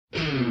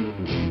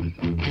Welcome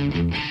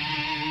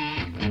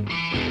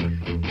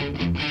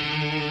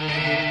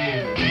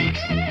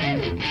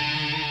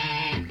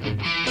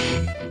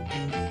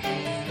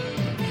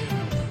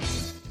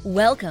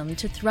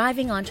to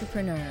Thriving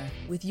Entrepreneur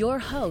with your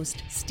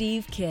host,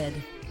 Steve Kidd,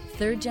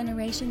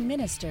 third-generation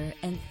minister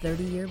and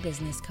 30-year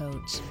business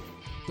coach.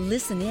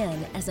 Listen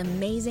in as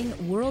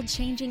amazing,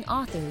 world-changing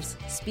authors,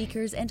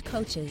 speakers, and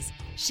coaches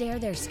share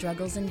their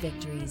struggles and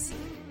victories.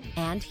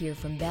 And hear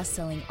from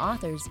best-selling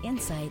authors'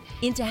 insight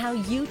into how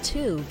you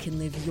too can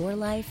live your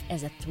life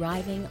as a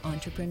thriving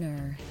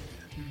entrepreneur.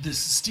 This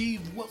is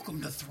Steve.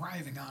 Welcome to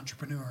Thriving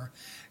Entrepreneur.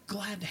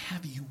 Glad to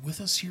have you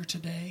with us here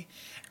today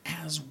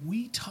as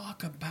we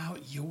talk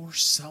about your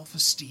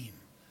self-esteem.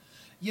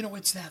 You know,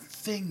 it's that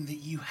thing that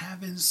you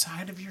have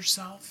inside of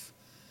yourself.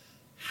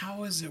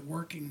 How is it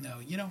working though?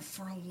 You know,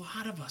 for a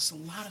lot of us, a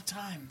lot of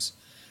times,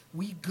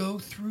 we go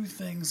through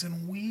things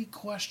and we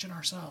question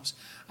ourselves.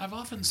 I've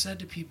often said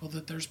to people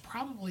that there's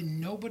probably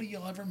nobody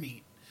you'll ever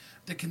meet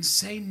that can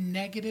say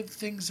negative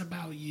things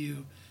about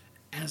you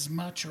as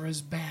much or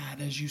as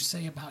bad as you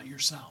say about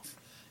yourself.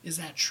 Is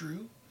that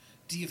true?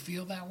 Do you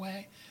feel that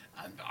way?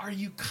 Are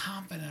you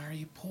confident? Are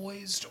you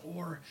poised?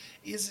 Or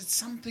is it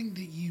something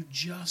that you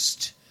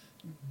just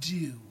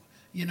do?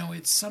 You know,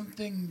 it's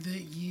something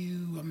that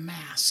you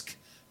mask,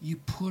 you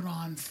put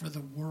on for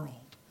the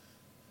world.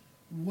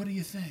 What do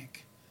you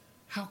think?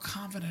 How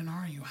confident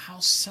are you? How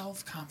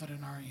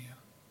self-confident are you?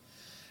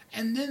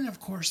 And then, of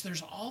course,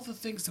 there's all the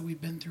things that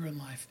we've been through in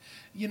life.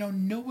 You know,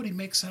 nobody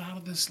makes it out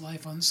of this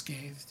life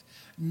unscathed.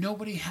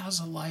 Nobody has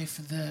a life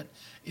that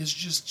is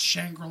just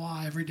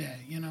Shangri-La every day.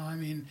 You know, I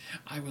mean,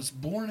 I was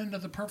born into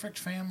the perfect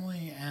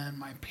family, and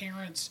my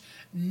parents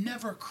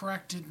never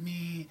corrected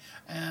me,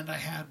 and I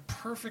had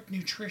perfect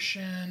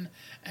nutrition,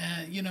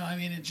 and, you know, I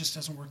mean, it just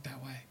doesn't work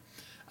that way.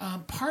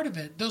 Part of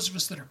it, those of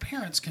us that are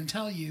parents can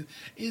tell you,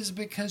 is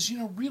because, you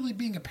know, really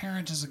being a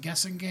parent is a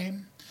guessing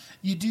game.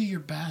 You do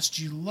your best.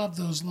 You love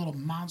those little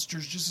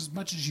monsters just as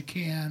much as you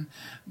can.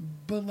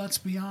 But let's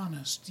be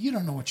honest, you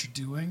don't know what you're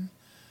doing.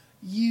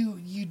 You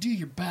do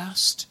your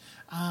best,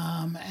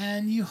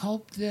 and you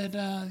hope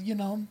that, you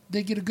know,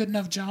 they get a good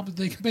enough job that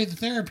they can pay the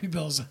therapy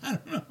bills. I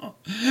don't know.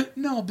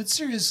 No, but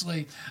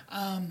seriously,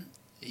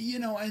 you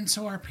know, and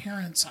so our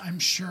parents, I'm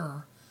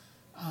sure,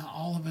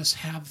 all of us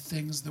have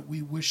things that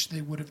we wish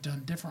they would have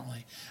done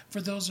differently.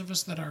 For those of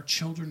us that our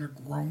children are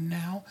grown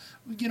now,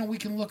 you know, we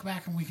can look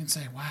back and we can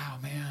say, wow,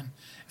 man,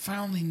 if I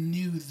only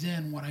knew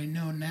then what I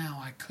know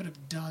now, I could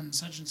have done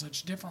such and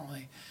such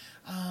differently.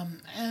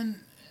 And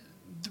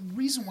the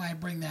reason why I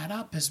bring that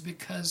up is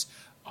because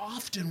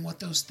often what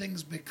those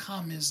things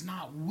become is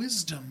not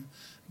wisdom,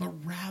 but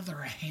rather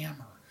a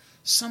hammer.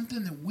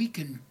 Something that we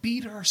can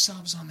beat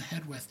ourselves on the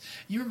head with.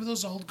 You remember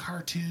those old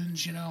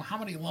cartoons, you know, how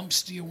many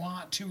lumps do you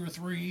want, 2 or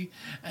 3?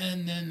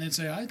 And then they'd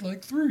say, I'd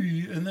like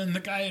 3. And then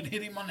the guy would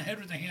hit him on the head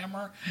with a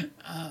hammer.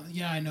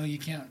 Yeah, I know you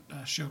can't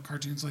show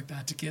cartoons like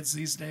that to kids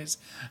these days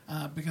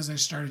because they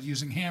started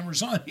using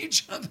hammers on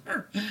each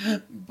other.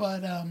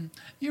 But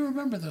you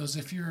remember those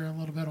if you're a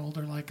little bit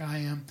older like I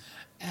am.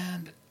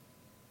 And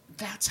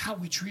that's how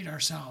we treat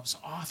ourselves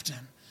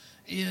often,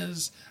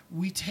 is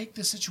we take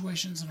the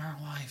situations in our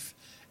life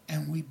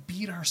and we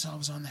beat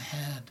ourselves on the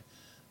head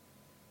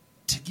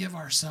to give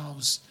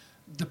ourselves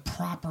the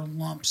proper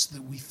lumps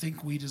that we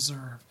think we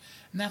deserve.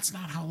 And that's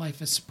not how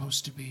life is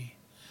supposed to be.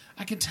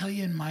 I can tell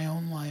you in my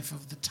own life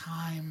of the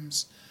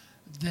times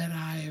that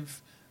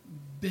I've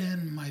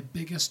been my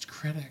biggest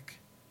critic,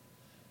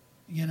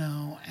 you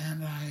know,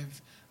 and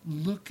I've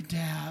looked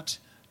at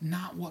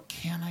not what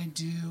can I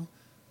do,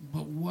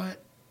 but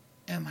what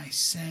am I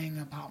saying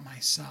about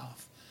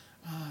myself.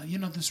 You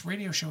know, this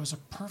radio show is a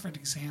perfect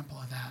example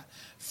of that.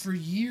 For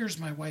years,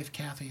 my wife,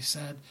 Kathy,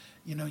 said,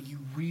 you know, you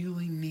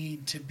really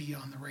need to be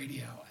on the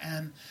radio.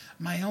 And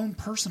my own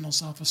personal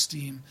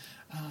self-esteem,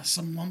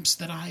 some lumps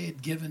that I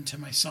had given to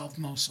myself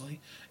mostly,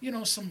 you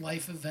know, some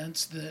life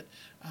events that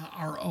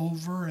are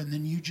over and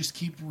then you just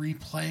keep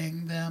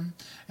replaying them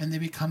and they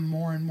become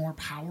more and more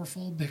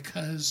powerful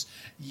because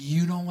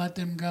you don't let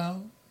them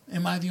go.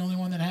 Am I the only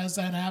one that has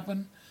that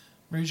happen?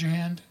 Raise your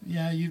hand.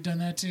 Yeah, you've done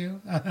that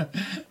too?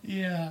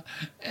 Yeah.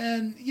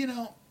 And, you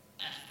know,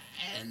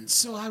 and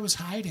so I was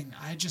hiding.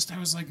 I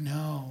was like,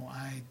 no,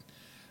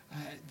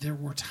 there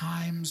were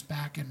times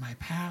back in my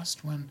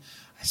past when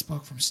I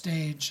spoke from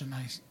stage and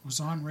I was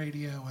on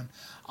radio and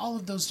all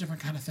of those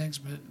different kind of things,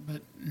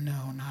 but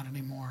no, not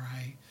anymore.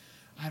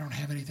 I don't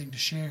have anything to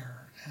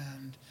share.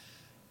 And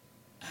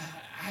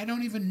I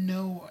don't even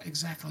know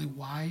exactly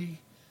why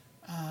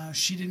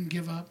she didn't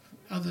give up,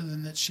 other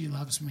than that she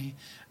loves me.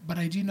 But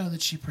I do know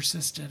that she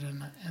persisted,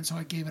 and so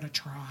I gave it a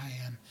try.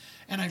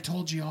 And I've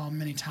told you all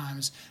many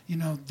times, you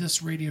know,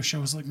 this radio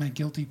show is like my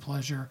guilty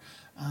pleasure.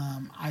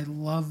 I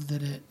love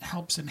that it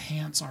helps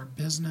enhance our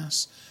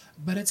business,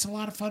 but it's a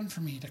lot of fun for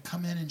me to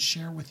come in and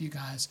share with you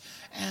guys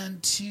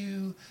and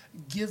to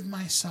give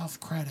myself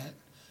credit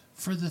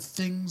for the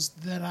things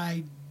that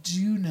I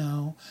do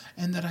know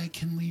and that I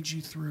can lead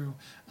you through.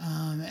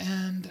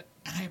 And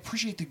I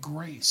appreciate the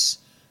grace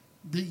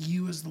that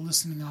you as the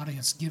listening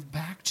audience give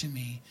back to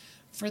me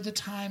for the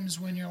times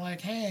when you're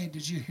like, hey,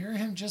 did you hear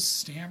him just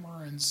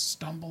stammer and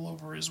stumble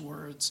over his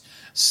words,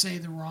 say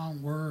the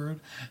wrong word,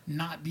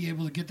 not be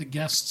able to get the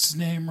guest's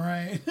name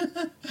right?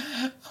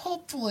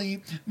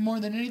 Hopefully,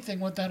 more than anything,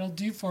 what that'll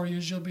do for you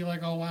is you'll be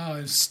like, oh, wow,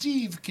 if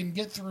Steve can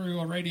get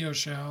through a radio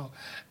show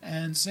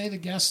and say the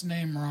guest's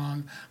name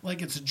wrong,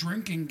 like it's a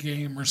drinking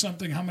game or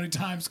something, how many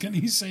times can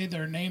he say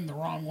their name the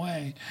wrong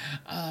way?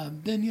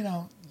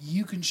 Then,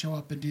 you can show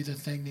up and do the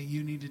thing that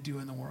you need to do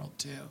in the world,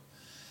 too.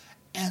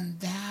 And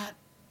that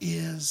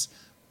is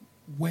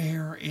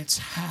where it's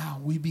how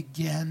we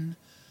begin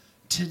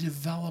to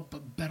develop a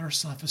better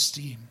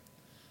self-esteem.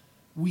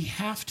 We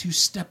have to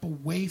step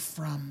away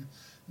from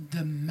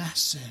the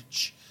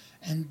message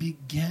and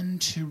begin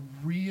to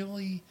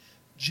really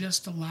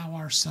just allow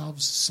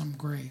ourselves some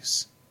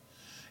grace.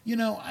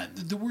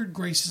 The word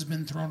grace has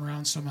been thrown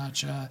around so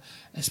much,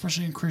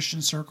 especially in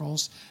Christian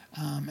circles,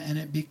 and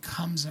it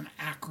becomes an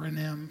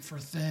acronym for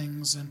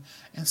things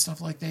and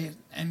stuff like that.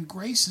 And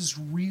grace is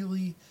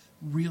really,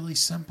 really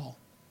simple.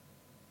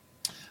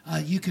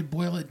 You could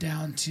boil it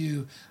down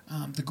to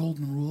the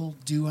golden rule,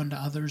 do unto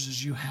others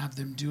as you have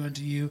them do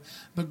unto you.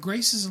 But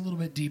grace is a little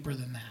bit deeper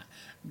than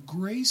that.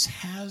 Grace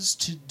has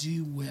to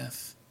do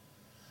with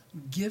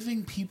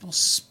giving people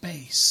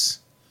space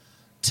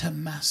to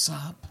mess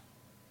up,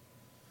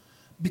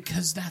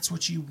 because that's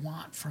what you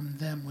want from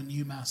them when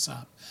you mess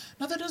up.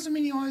 Now, that doesn't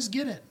mean you always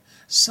get it.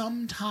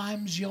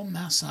 Sometimes you'll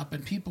mess up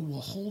and people will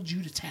hold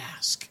you to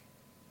task.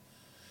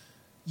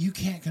 You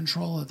can't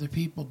control other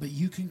people, but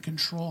you can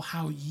control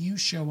how you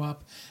show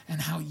up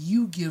and how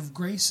you give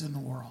grace in the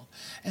world.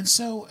 And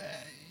so,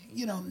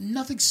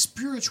 nothing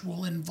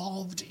spiritual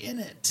involved in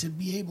it to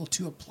be able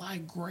to apply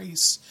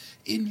grace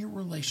in your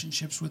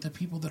relationships with the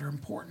people that are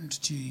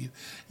important to you.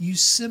 You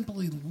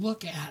simply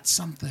look at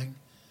something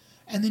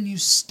and then you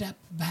step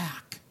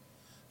back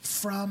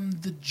from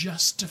the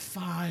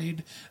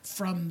justified,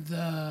 from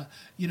the,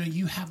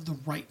 you have the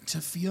right to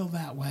feel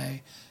that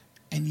way,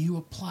 and you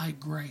apply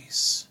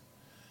grace.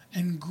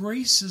 And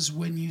grace is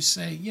when you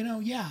say,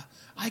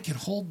 I can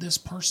hold this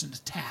person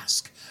to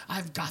task.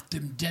 I've got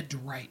them dead to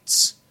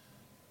rights.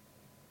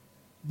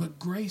 But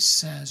grace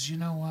says, you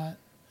know what?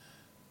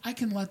 I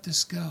can let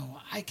this go.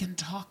 I can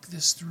talk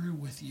this through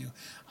with you.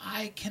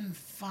 I can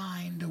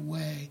find a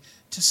way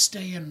to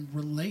stay in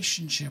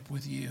relationship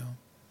with you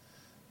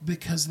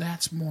because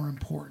that's more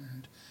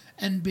important.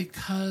 And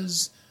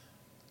because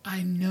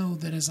I know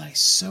that as I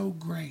sow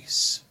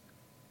grace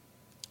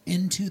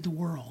into the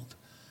world,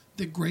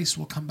 that grace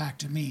will come back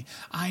to me.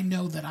 I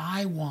know that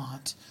I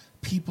want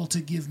people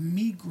to give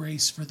me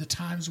grace for the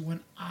times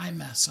when I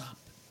mess up.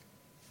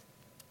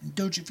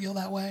 Don't you feel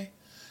that way?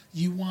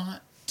 You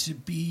want to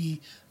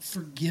be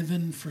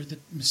forgiven for the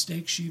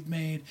mistakes you've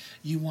made.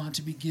 You want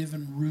to be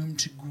given room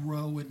to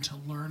grow and to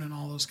learn and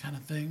all those kind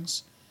of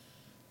things.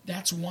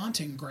 That's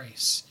wanting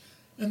grace.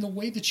 And the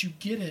way that you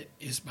get it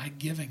is by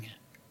giving it.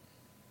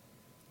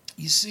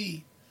 You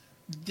see,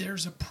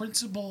 there's a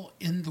principle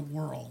in the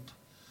world,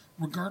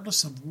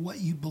 regardless of what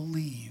you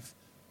believe,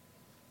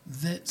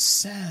 that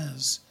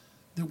says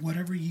that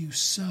whatever you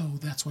sow,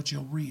 that's what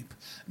you'll reap.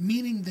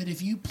 Meaning that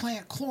if you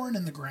plant corn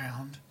in the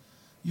ground,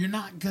 you're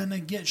not going to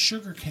get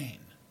sugar cane.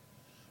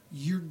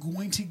 You're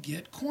going to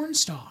get corn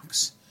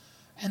stalks.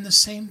 And the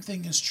same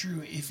thing is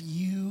true if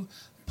you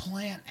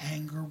plant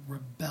anger,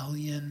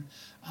 rebellion,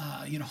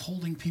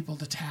 holding people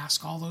to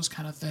task, all those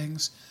kind of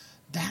things.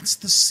 That's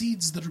the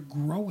seeds that are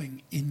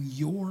growing in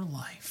your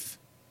life.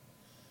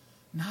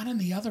 Not in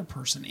the other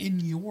person, in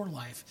your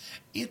life.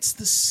 It's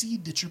the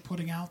seed that you're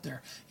putting out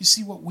there. You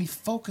see, what we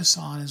focus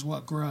on is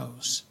what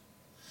grows.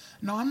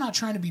 No, I'm not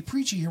trying to be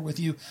preachy here with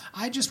you.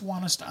 I just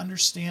want us to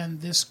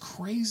understand this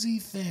crazy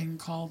thing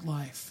called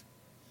life.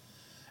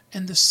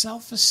 And the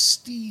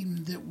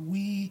self-esteem that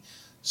we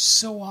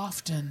so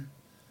often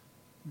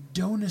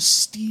don't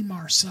esteem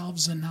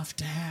ourselves enough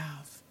to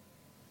have.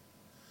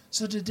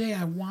 So today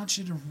I want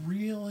you to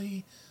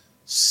really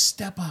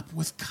step up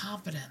with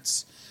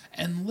confidence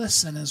and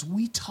listen as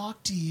we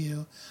talk to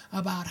you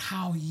about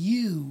how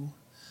you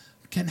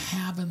can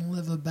have and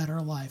live a better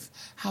life,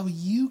 how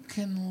you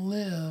can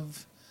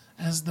live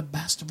as the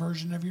best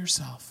version of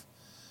yourself,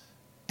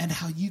 and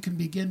how you can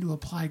begin to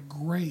apply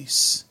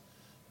grace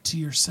to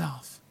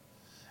yourself.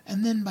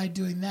 And then by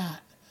doing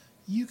that,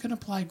 you can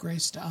apply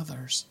grace to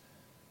others.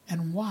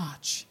 And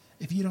watch,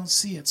 if you don't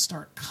see it,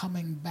 start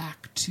coming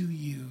back to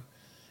you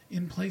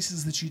in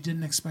places that you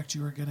didn't expect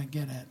you were going to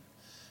get it.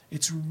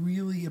 It's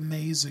really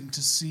amazing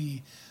to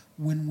see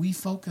when we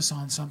focus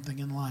on something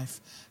in life,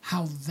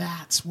 how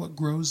that's what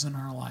grows in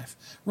our life,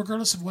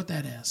 regardless of what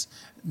that is.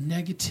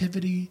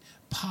 Negativity,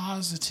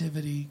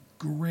 positivity,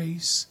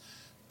 grace,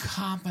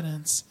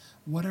 competence,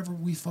 whatever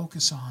we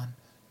focus on,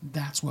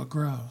 that's what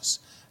grows.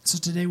 So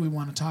today we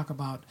want to talk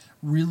about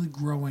really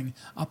growing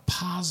a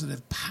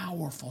positive,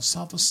 powerful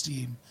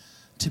self-esteem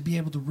to be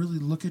able to really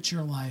look at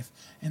your life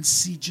and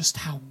see just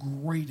how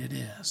great it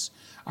is.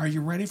 Are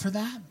you ready for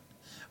that?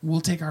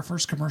 We'll take our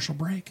first commercial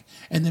break,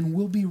 and then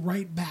we'll be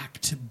right back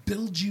to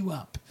build you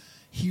up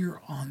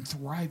here on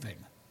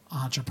Thriving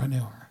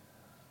Entrepreneur.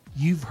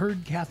 You've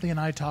heard Kathy and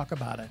I talk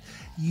about it.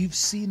 You've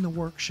seen the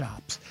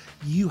workshops.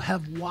 You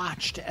have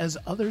watched as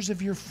others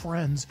of your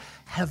friends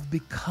have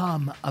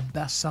become a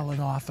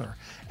best-selling author.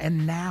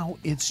 And now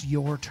it's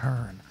your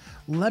turn.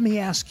 Let me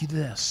ask you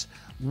this.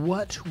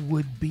 What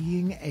would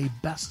being a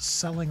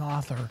best-selling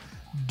author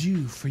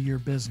do for your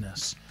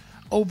business?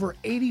 Over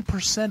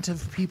 80%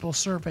 of people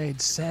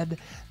surveyed said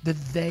that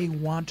they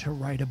want to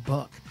write a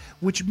book,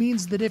 which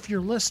means that if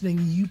you're listening,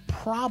 you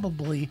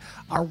probably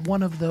are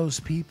one of those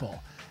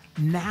people.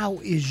 Now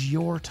is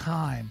your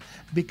time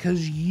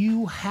because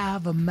you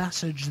have a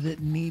message that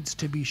needs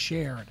to be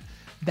shared.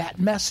 That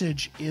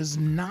message is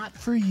not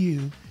for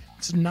you.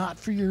 It's not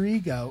for your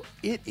ego.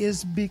 It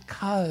is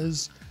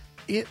because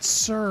it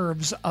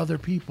serves other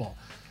people.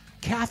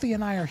 Kathy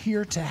and I are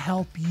here to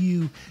help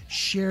you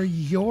share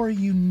your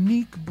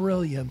unique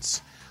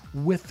brilliance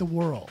with the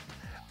world.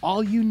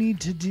 All you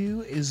need to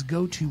do is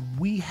go to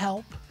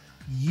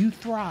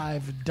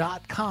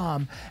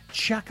WeHelpYouThrive.com,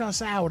 check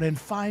us out, and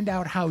find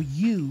out how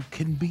you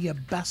can be a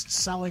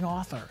best-selling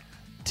author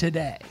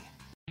today.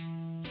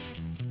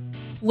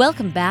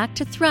 Welcome back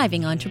to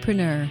Thriving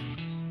Entrepreneur.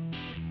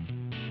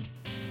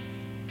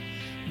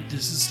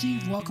 This is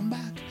Steve. Welcome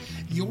back.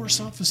 Your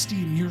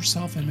self-esteem, your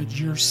self-image,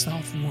 your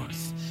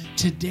self-worth.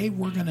 Today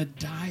we're going to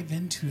dive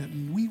into it,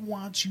 and we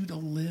want you to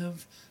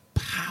live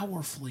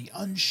powerfully,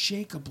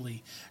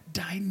 unshakably,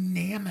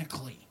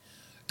 dynamically.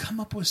 Come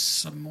up with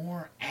some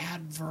more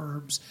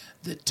adverbs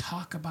that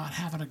talk about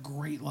having a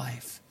great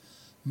life.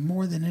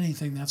 More than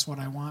anything, that's what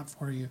I want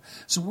for you.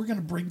 So we're going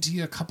to bring to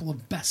you a couple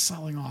of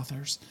best-selling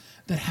authors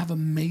that have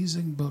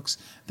amazing books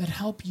that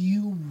help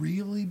you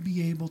really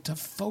be able to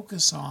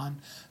focus on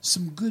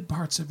some good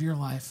parts of your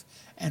life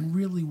and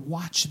really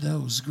watch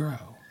those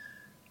grow.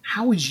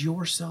 How is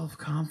your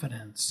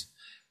self-confidence?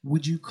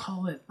 Would you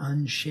call it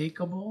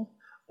unshakable,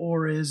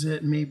 or is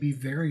it maybe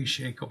very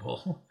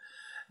shakeable?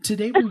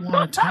 Today we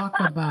want to talk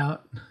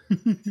about...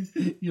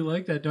 You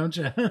like that, don't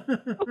you?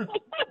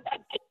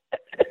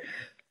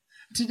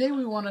 Today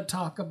we want to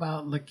talk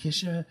about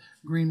Lakisha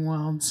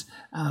Greenwade's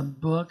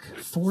book,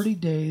 40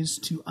 Days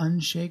to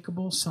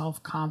Unshakable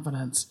Self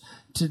Confidence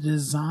to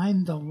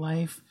Design the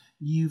Life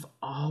You've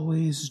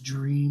Always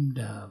Dreamed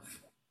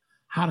of.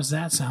 How does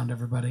that sound,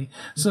 everybody?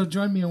 So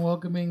join me in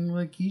welcoming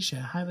Lakisha.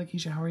 Hi,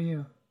 Lakisha. How are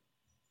you?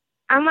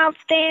 I'm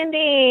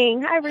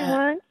outstanding. Hi,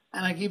 everyone.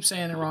 And I keep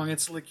saying it wrong.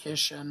 It's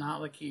Lakisha,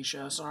 not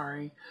Lakisha.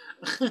 Sorry.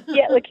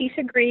 Yeah,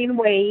 Lakisha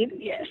Greenwade.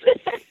 Yes.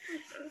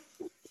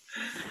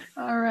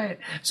 All right.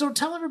 So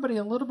tell everybody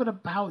a little bit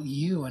about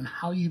you and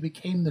how you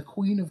became the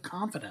Queen of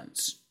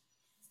Confidence.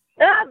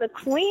 The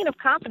Queen of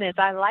Confidence.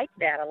 I like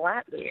that a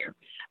lot there.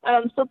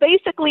 So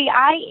basically,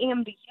 I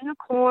am the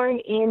unicorn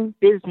in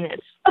business.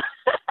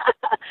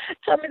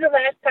 Tell me the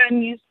last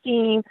time you've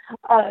seen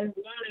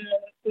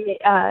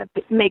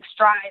make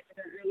strides in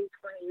her early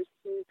 20s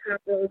to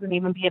top roles and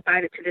even be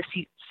invited to the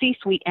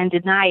C-suite and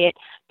deny it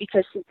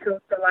because she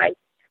chose the life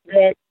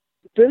that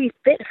really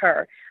fit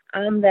her.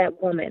 I'm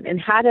that woman.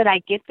 And how did I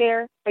get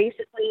there?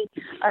 Basically,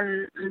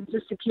 I'm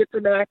just a kid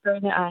from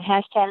Akron,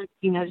 hashtag,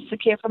 just a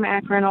kid from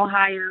Akron,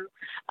 Ohio,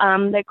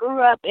 that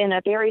grew up in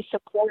a very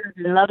supportive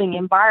and loving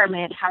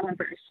environment,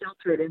 however, a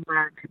sheltered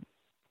environment.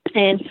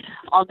 And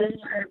although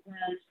I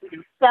was a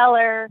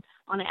seller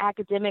on an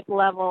academic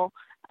level,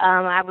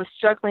 I was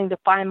struggling to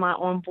find my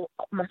own voice,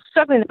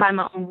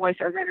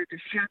 or rather to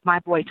have my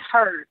voice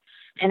heard.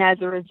 And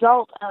as a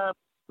result of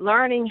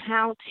learning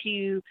how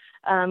to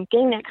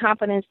gain that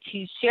confidence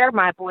to share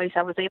my voice,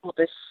 I was able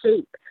to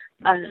shape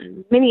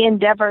many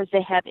endeavors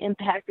that have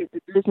impacted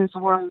the business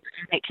world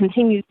and that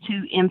continue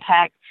to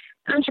impact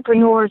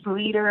entrepreneurs,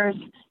 leaders,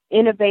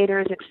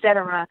 innovators,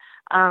 etc.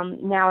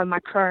 Now in my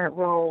current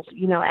role,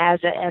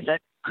 as a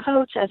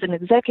coach, as an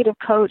executive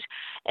coach,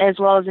 as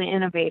well as an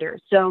innovator.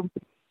 So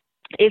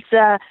it's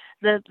the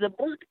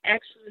book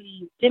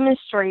actually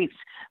demonstrates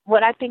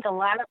what I think a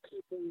lot of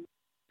people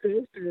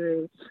go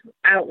through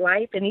out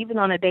life and even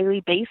on a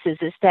daily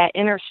basis is that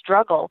inner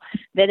struggle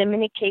that in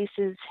many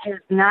cases has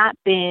not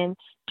been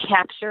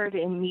captured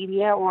in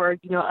media or,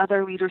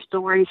 other leader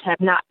stories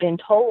have not been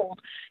told,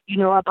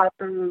 about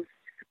those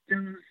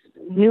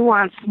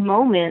nuanced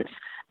moments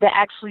that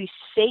actually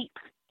shape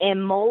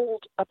and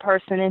mold a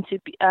person into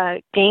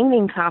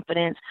gaining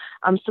confidence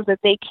so that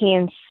they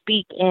can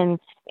speak and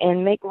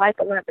make life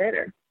a lot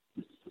better.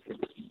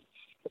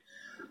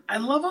 I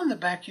love on the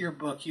back of your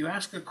book, you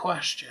ask a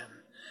question.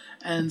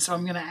 And so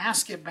I'm going to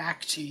ask it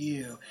back to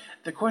you.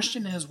 The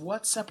question is,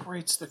 what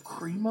separates the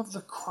cream of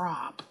the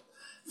crop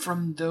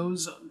from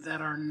those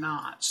that are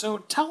not? So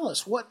tell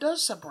us, what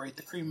does separate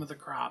the cream of the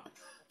crop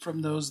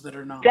from those that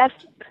are not?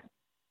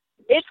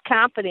 It's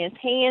confidence,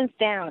 hands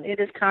down.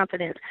 It is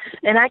confidence.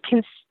 And I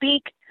can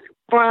speak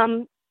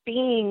from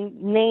being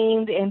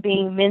named and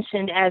being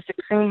mentioned as the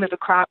cream of the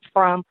crop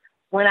from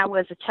when I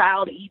was a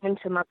child, even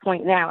to my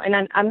point now. And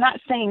I'm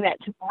not saying that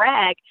to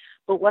brag,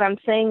 but what I'm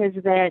saying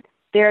is that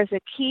there's a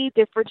key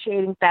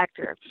differentiating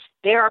factor.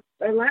 There are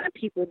a lot of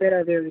people that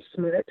are very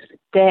smart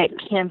that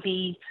can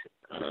be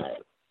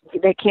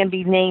that can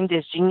be named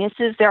as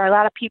geniuses. There are a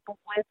lot of people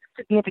with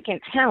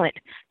significant talent.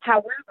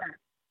 However,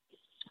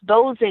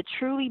 those that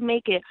truly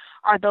make it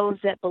are those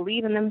that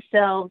believe in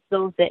themselves,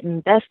 those that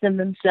invest in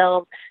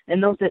themselves,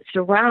 and those that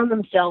surround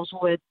themselves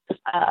with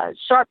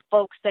sharp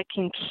folks that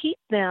can keep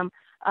them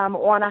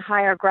on a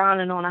higher ground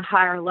and on a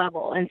higher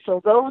level. And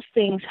so those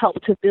things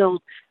help to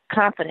build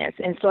confidence.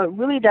 And so it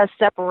really does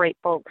separate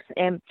folks.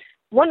 And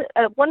one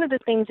of the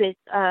things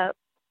that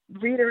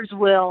readers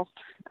will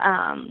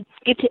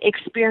get to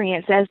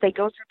experience as they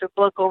go through the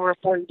book over a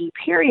 40-day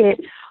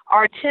period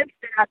are tips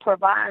that I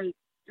provide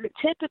that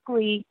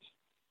typically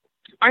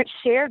aren't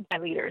shared by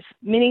leaders.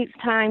 Many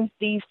times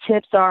these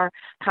tips are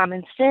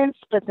common sense,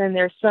 but then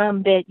there's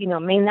some that,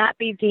 may not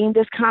be deemed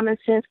as common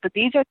sense, but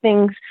these are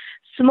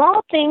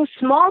small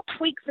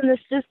tweaks in the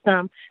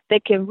system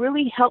that can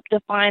really help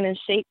define and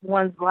shape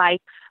one's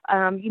life,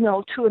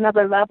 to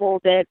another level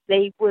that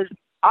they would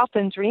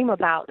often dream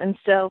about. And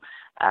so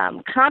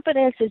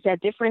confidence is that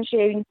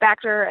differentiating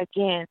factor.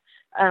 Again,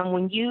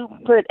 when you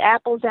put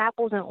apples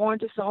and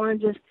oranges to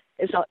oranges,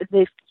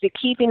 the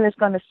key thing that's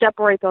going to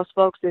separate those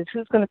folks is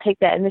who's going to take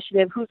that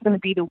initiative, who's going to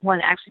be the one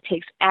that actually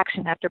takes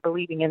action after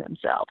believing in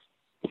themselves.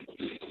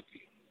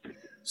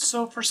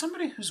 So for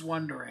somebody who's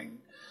wondering,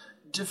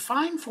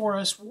 define for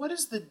us, what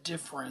is the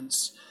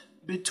difference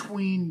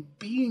between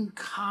being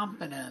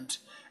confident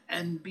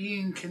and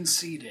being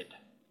conceited?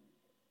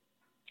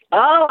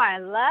 Oh, I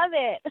love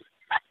it.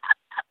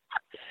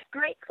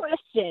 Great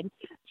question.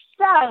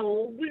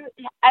 So,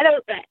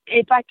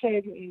 if I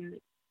could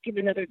give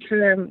another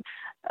term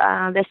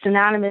that's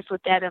synonymous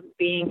with that of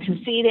being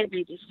conceited,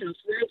 maybe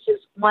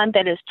self-righteous, one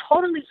that is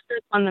totally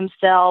stuck on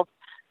themselves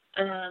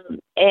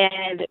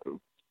and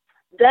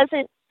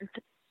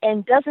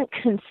doesn't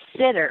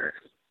consider,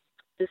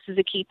 this is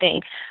a key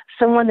thing,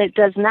 someone that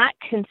does not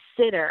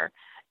consider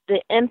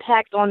the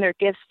impact on their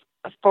gifts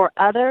for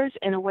others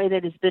in a way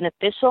that is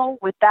beneficial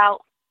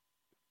without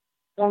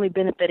only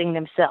benefiting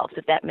themselves,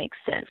 if that makes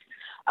sense.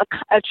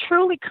 A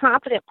truly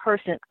confident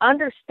person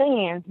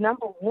understands,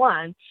 number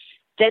one,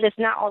 that it's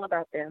not all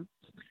about them.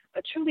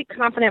 A truly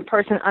confident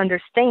person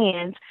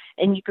understands,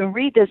 and you can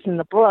read this in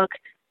the book,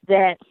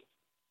 that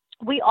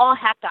we all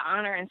have to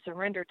honor and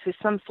surrender to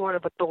some sort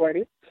of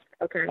authority,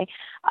 okay?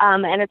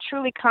 And a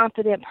truly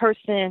confident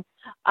person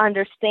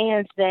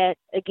understands that,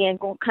 again,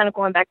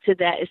 going back to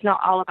that, it's not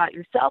all about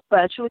yourself,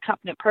 but a truly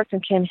confident person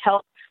can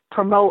help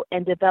promote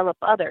and develop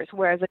others,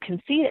 whereas a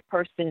conceited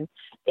person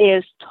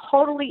is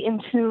totally in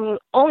tune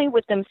only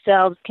with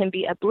themselves, can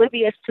be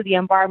oblivious to the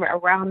environment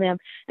around them,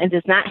 and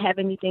does not have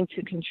anything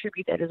to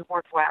contribute that is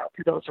worthwhile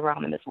to those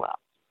around them as well.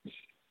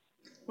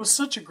 Well,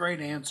 such a great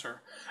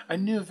answer. I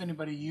knew if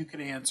anybody you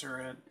could answer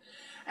it.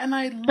 And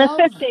I love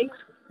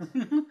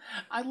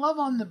I love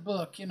on the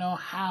book,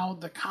 how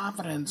the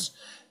confidence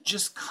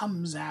just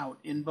comes out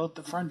in both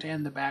the front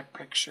and the back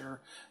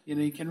picture.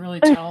 You can really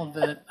tell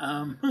that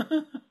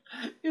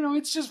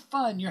it's just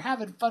fun. You're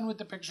having fun with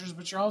the pictures,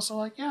 but you're also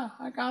like, yeah,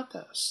 I got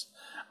this.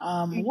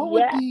 What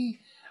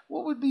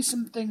would be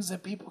some things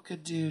that people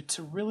could do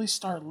to really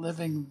start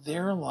living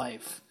their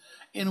life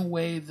in a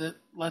way that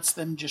lets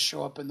them just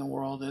show up in the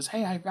world as,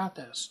 hey, I've got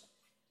this?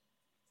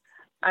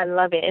 I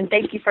love it. And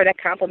thank you for that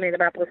compliment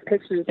about those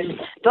pictures. And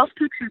those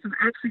pictures were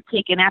actually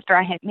taken after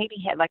I had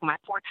like my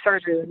fourth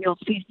surgery. You'll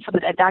see some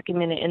of that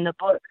documented in the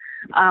book.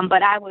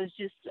 But I was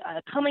just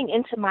coming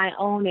into my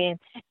own and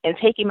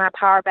taking my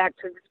power back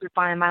to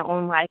define my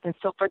own life. And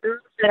so for those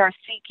that are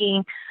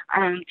seeking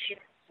to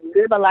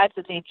live a life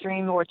that they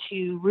dream or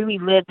to really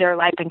live their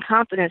life in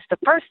confidence, the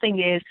first thing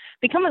is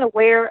becoming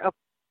aware of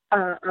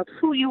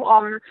who you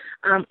are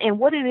and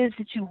what it is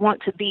that you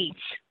want to be.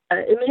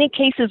 In many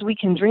cases, we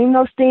can dream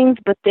those things,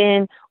 but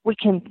then we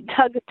can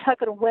tug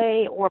it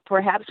away, or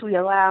perhaps we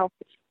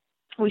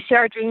share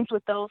our dreams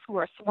with those who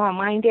are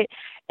small-minded,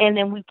 and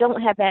then we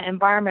don't have that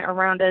environment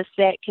around us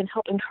that can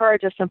help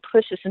encourage us and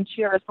push us and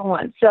cheer us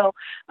on. So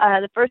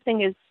the first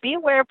thing is be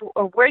aware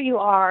of where you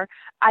are,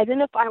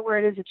 identify where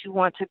it is that you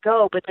want to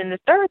go, but then the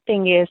third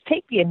thing is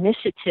take the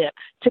initiative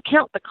to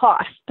count the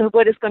cost of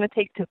what it's going to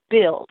take to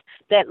build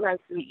that life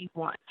that you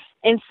want.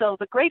 And so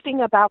the great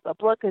thing about the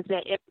book is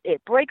that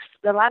it breaks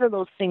a lot of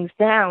those things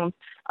down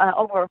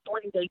over a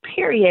 40-day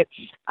period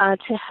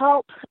to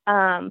help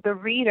the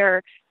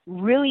reader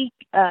really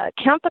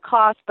count the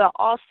cost, but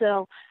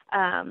also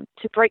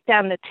to break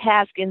down the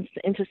task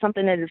into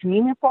something that is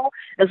meaningful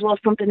as well as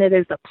something that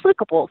is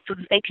applicable so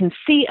that they can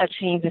see a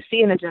change and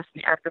see an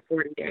adjustment after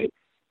 40 days.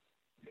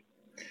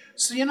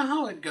 So you know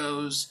how it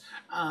goes.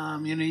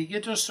 You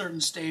get to a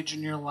certain stage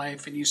in your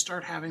life and you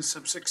start having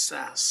some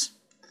success.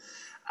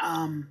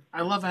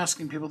 I love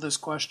asking people this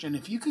question.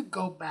 If you could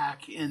go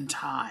back in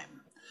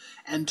time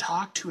and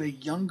talk to a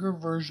younger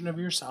version of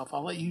yourself,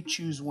 I'll let you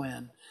choose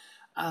when,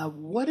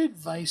 what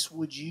advice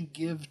would you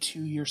give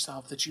to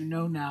yourself that you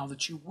know now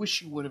that you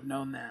wish you would have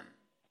known then?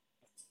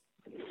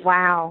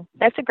 Wow,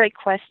 that's a great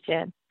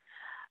question.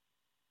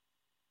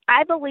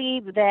 I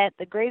believe that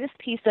the greatest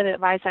piece of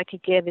advice I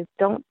could give is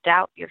don't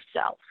doubt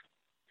yourself.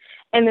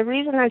 And the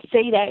reason I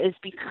say that is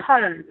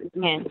because,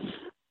 again,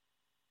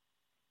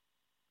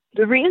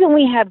 The reason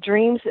we have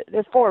dreams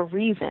is for a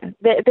reason.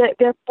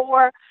 It's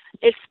for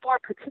a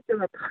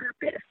particular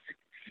purpose.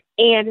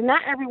 And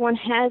not everyone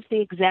has the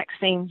exact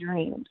same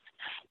dreams.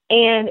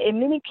 And in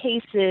many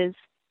cases,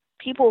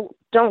 people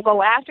don't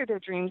go after their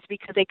dreams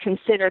because they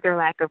consider their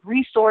lack of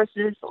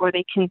resources, or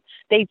they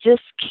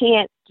just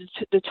can't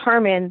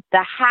determine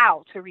the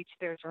how to reach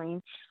their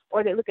dream,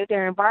 or they look at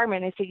their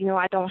environment and say,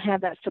 I don't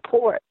have that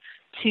support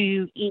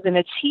to even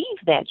achieve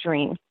that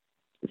dream.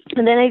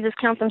 And then they just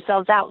count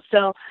themselves out.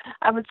 So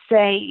I would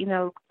say,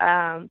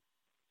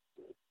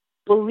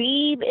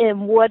 believe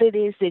in what it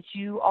is that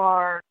you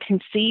are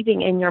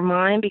conceiving in your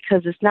mind,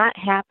 because it's not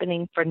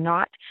happening for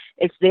naught.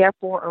 It's there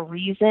for a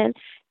reason.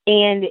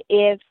 And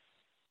if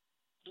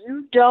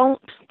you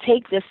don't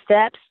take the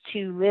steps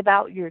to live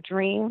out your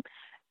dream,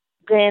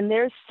 then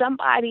there's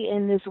somebody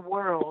in this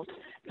world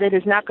that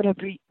is not going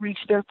to reach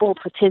their full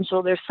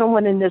potential. There's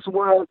someone in this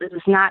world that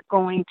is not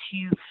going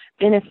to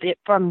benefit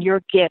from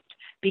your gift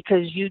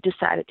because you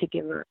decided to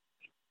give up.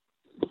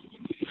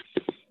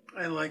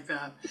 I like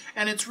that.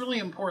 And it's really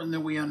important that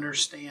we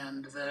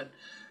understand that,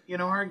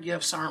 our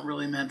gifts aren't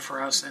really meant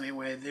for us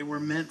anyway. They were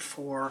meant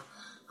for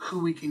who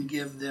we can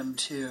give them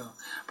to.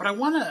 But I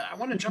want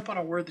to jump on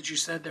a word that you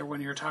said there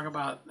when you were talking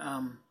about,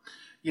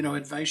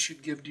 advice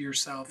you'd give to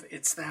yourself.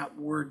 It's that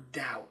word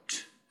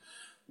doubt.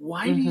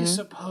 Why do you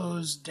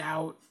suppose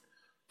doubt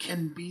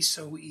can be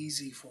so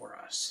easy for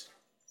us?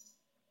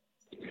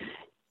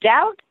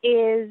 Doubt,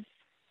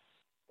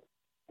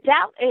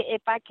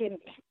 if I can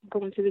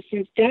go into the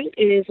sense, doubt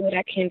is what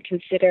I can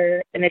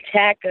consider an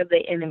attack of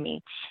the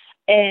enemy.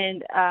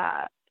 And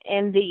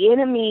the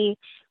enemy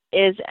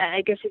is,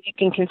 I guess if you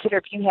can consider,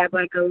 if you have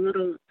like a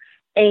little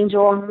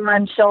angel on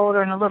one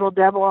shoulder and a little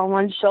devil on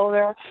one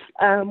shoulder,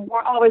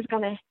 we're always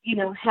going to,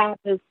 have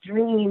this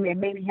dream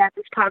and maybe have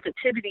this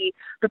positivity,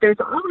 but there's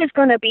always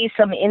going to be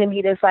some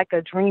enemy that's like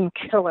a dream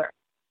killer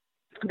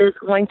that's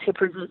going to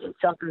present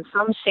itself in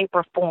some shape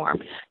or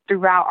form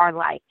throughout our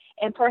life.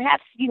 And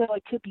perhaps,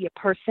 it could be a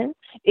person.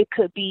 It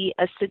could be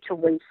a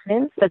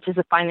situation, such as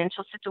a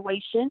financial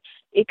situation.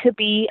 It could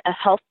be a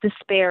health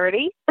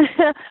disparity.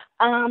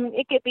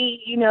 It could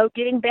be,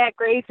 getting bad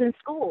grades in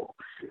school.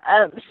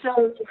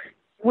 So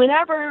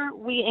whenever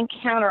we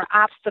encounter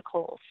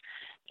obstacles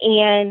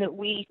and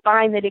we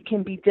find that it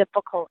can be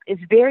difficult,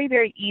 it's very,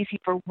 very easy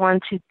for one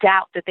to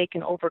doubt that they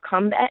can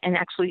overcome that and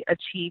actually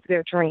achieve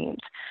their dreams.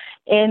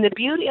 And the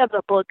beauty of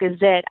the book is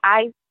that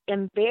I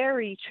am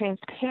very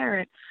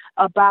transparent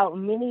about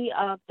many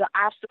of the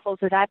obstacles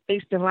that I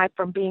faced in life,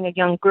 from being a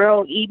young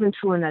girl even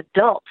to an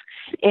adult,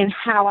 and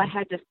how I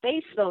had to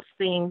face those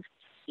things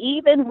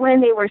even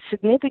when they were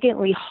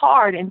significantly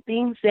hard and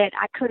things that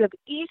I could have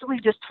easily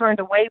just turned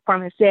away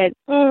from and said,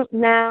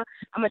 nah,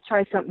 I'm going to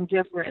try something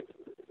different.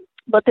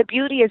 But the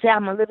beauty is that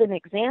I'm a living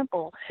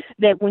example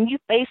that when you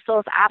face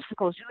those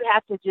obstacles, you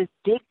have to just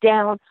dig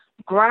down,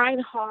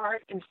 grind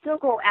hard, and still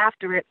go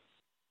after it.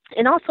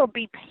 And also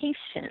be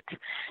patient,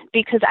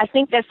 because I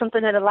think that's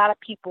something that a lot of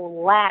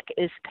people lack,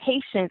 is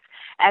patience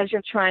as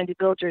you're trying to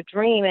build your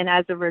dream. And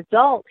as a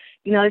result,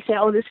 they say,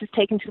 oh, this is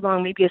taking too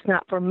long. Maybe it's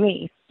not for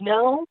me.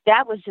 No,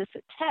 that was just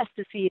a test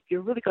to see if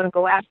you're really going to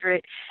go after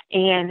it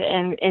and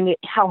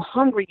how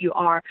hungry you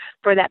are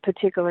for that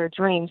particular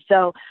dream.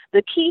 So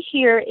the key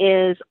here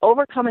is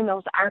overcoming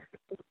those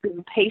obstacles,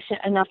 being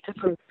patient enough to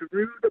go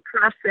through the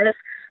process,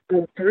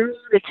 go through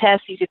the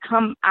test, you could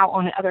come out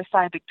on the other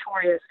side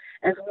victorious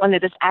as one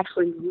that is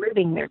actually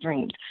living their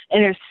dreams.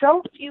 And there's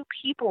so few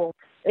people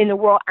in the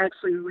world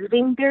actually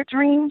living their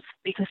dreams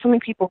because so many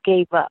people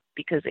gave up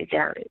because they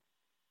doubted.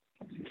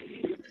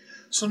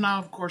 So now,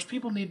 of course,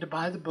 people need to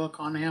buy the book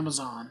on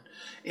Amazon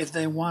if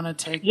they want to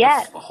take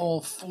the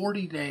whole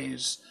 40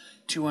 days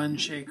to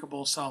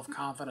Unshakable Self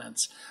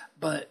Confidence.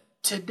 But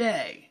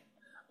today,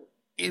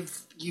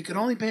 if you could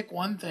only pick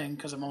one thing,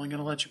 because I'm only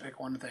going to let you pick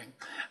one thing,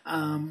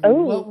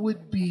 what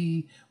would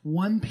be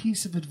one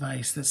piece of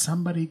advice that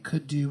somebody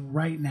could do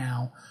right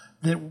now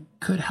that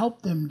could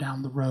help them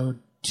down the road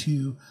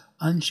to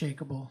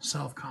Unshakable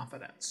Self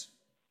Confidence?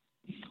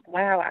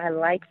 Wow, I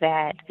like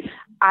that.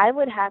 I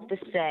would have to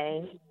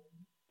say,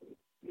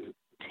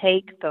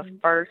 take the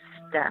first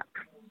step.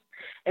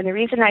 And the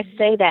reason I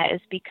say that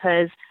is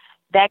because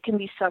that can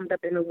be summed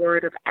up in the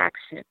word of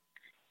action.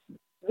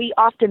 We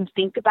often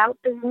think about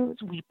things,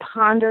 we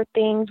ponder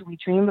things, we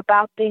dream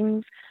about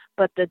things,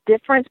 but the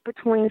difference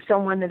between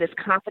someone that is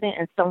confident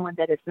and someone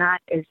that is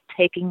not is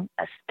taking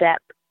a step,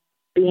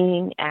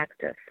 being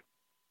active.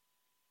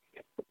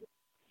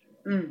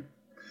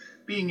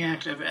 Being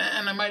active.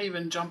 And I might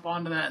even jump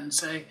onto that and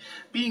say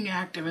being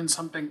active in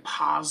something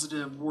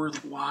positive,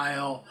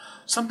 worthwhile,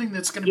 something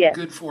that's going to be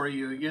good for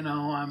you.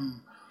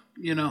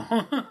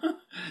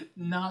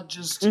 Not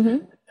just,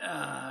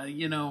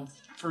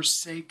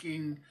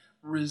 forsaking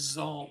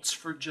results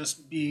for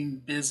just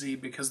being busy,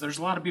 because there's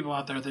a lot of people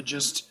out there that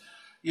just,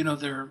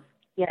 they're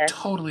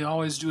totally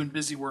always doing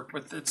busy work,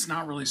 but it's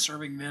not really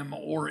serving them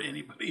or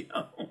anybody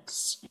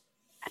else.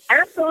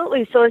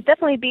 Absolutely. So it's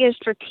definitely being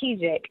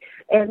strategic.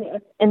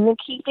 And the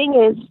key thing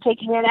is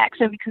taking that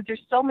action, because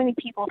there's so many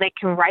people that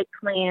can write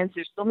plans.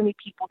 There's so many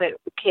people that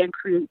can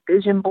create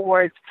vision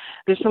boards.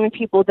 There's so many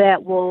people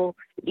that will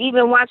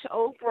even watch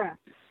Oprah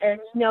and,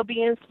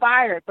 be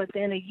inspired. But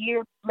then a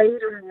year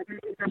later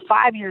or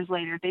 5 years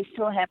later, they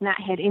still have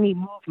not had any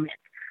movement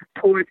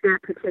towards that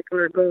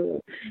particular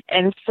goal.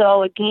 And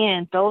so,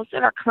 again, those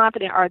that are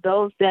confident are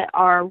those that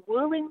are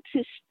willing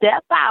to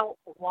step out,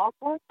 walk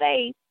on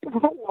faith,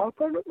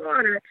 walk on the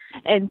water,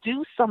 and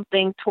do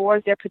something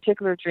towards their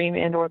particular dream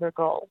and or their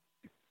goal.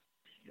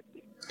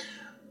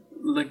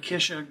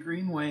 Lakisha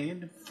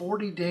Greenwade,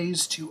 40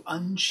 Days to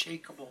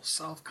Unshakable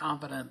Self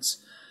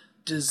Confidence.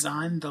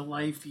 Design the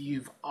life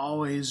you've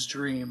always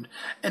dreamed.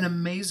 An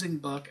amazing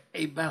book,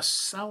 a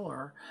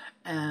bestseller,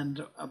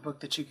 and a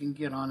book that you can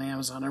get on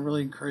Amazon. I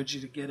really encourage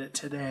you to get it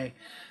today.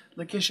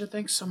 Lakisha,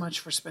 thanks so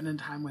much for spending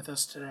time with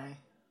us today.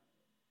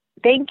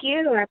 Thank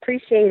you. I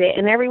appreciate it.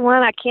 And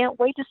everyone, I can't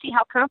wait to see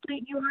how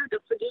confident you are.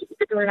 Don't forget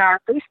to join our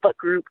Facebook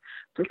group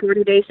for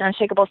 40 Days to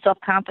Unshakable Self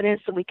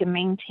Confidence so we can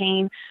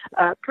maintain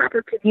a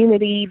proper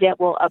community that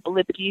will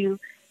uplift you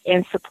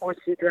and support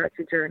you throughout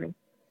your journey.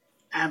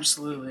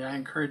 Absolutely. I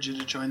encourage you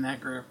to join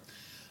that group.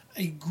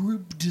 A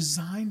group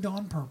designed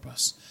on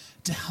purpose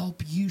to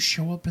help you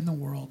show up in the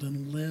world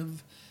and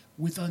live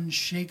with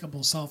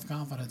unshakable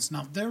self-confidence.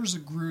 Now, there's a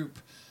group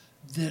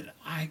that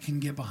I can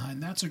get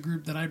behind. That's a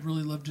group that I'd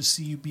really love to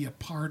see you be a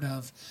part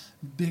of,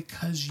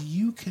 because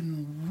you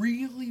can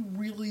really,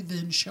 really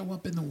then show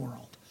up in the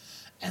world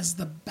as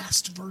the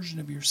best version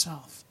of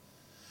yourself.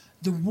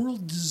 The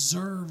world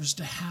deserves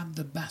to have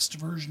the best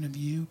version of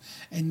you,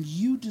 and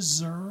you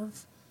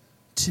deserve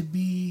to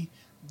be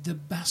the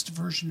best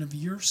version of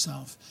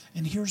yourself.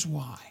 And here's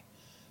why.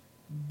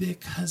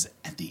 Because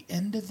at the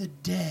end of the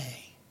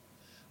day,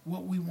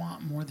 what we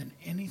want more than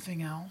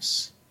anything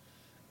else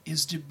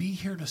is to be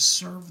here to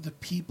serve the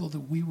people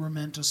that we were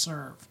meant to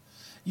serve.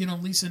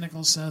 Lisa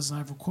Nichols says, and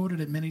I've quoted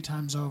it many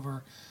times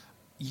over,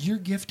 your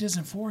gift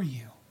isn't for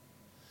you.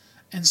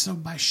 And so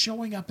by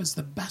showing up as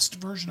the best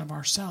version of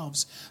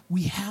ourselves,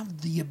 we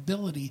have the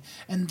ability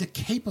and the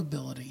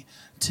capability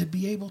to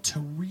be able to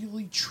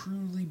really,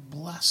 truly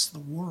bless the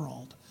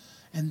world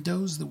and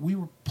those that we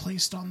were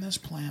placed on this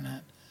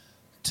planet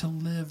to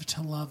live,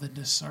 to love, and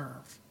to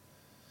serve.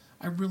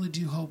 I really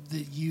do hope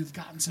that you've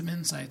gotten some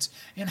insights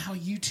in how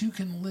you too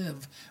can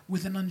live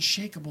with an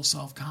unshakable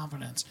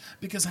self-confidence,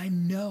 because I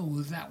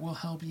know that will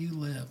help you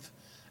live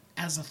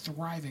as a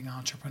thriving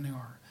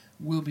entrepreneur.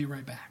 We'll be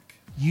right back.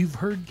 You've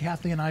heard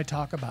Kathy and I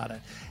talk about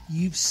it.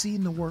 You've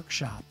seen the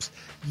workshops.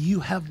 You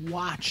have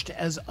watched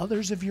as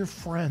others of your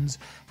friends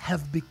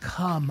have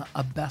become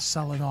a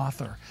best-selling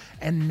author.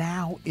 And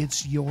now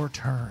it's your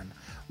turn.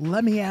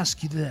 Let me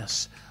ask you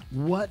this.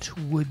 What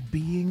would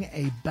being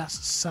a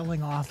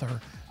best-selling author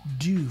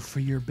do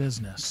for your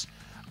business?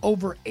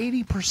 Over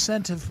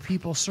 80% of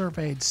people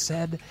surveyed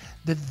said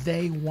that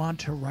they want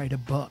to write a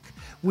book,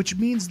 which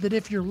means that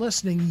if you're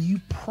listening,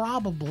 you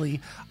probably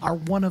are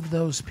one of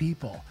those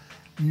people.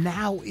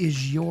 Now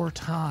is your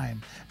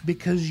time,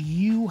 because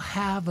you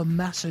have a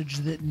message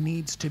that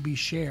needs to be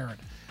shared.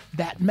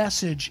 That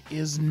message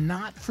is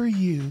not for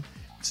you.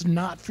 It's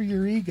not for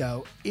your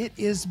ego. It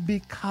is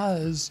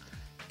because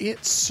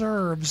it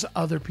serves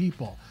other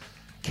people.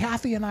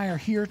 Kathy and I are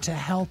here to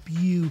help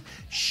you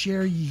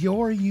share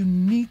your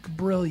unique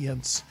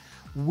brilliance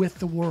with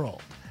the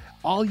world.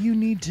 All you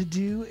need to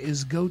do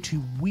is go to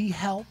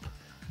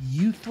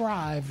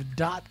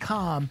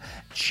WeHelpYouThrive.com,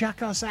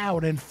 check us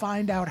out, and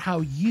find out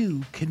how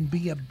you can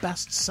be a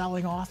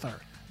best-selling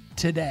author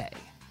today.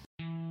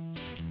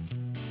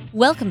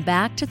 Welcome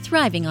back to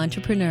Thriving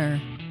Entrepreneur.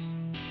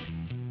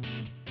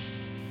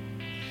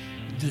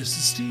 This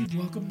is Steve.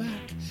 Welcome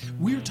back.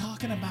 We're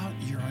talking about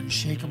your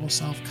unshakable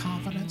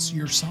self-confidence,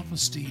 your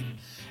self-esteem,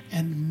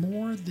 and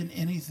more than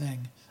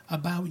anything,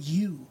 about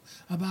you,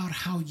 about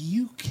how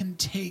you can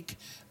take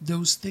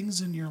those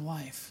things in your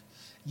life.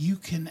 You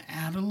can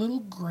add a little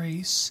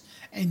grace,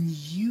 and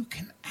you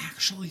can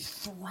actually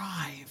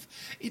thrive.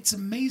 It's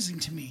amazing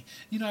to me.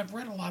 I've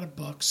read a lot of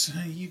books.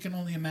 You can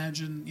only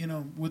imagine,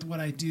 with what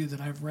I do,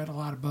 that I've read a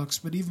lot of books.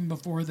 But even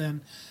before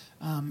then,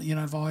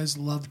 I've always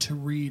loved to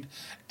read.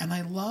 And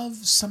I love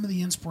some of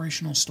the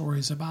inspirational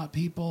stories about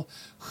people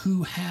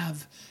who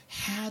have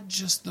had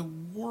just the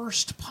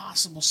worst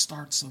possible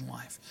starts in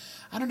life.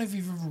 I don't know if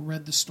you've ever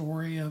read the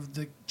story of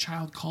the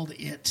child called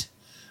It,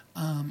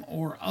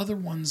 or other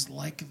ones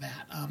like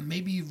that.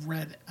 Maybe you've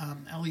read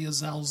Elie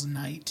Wiesel's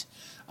Night.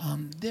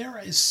 There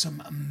is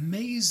some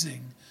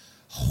amazing,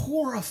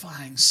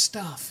 horrifying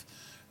stuff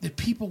that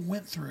people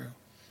went through.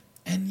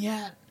 And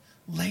yet,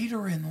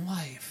 later in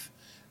life,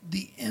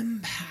 the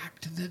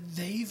impact that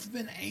they've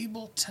been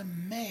able to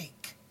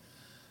make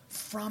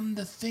from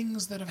the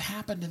things that have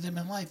happened to them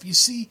in life. You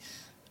see,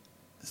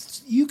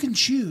 you can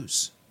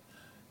choose.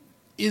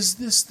 Is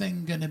this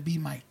thing going to be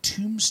my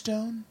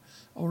tombstone,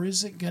 or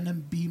is it going to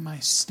be my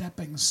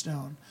stepping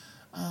stone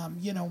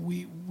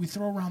We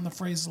throw around the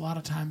phrase a lot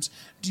of times,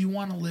 do you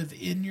want to live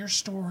in your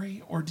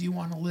story or do you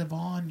want to live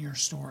on your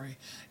story?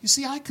 You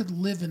see, I could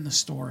live in the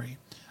story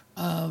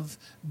of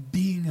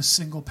being a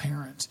single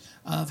parent,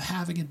 of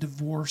having a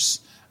divorce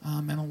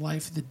and a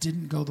life that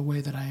didn't go the way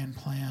that I had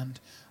planned,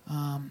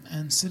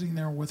 and sitting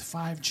there with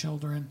 5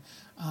 children,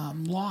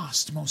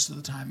 lost most of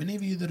the time. Any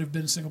of you that have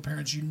been single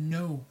parents, you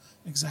know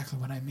exactly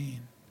what I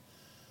mean.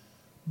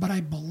 But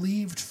I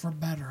believed for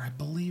better. I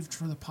believed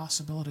for the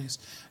possibilities.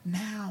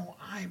 Now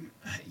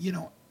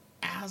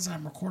as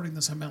I'm recording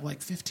this, I'm at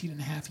like 15 and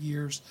a half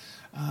years.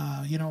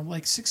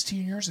 Like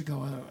 16 years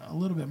ago, a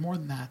little bit more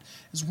than that,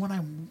 is when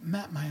I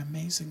met my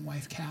amazing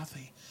wife,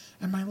 Kathy.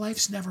 And my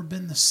life's never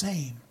been the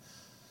same.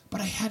 But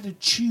I had to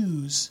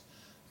choose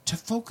to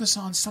focus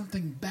on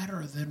something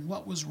better than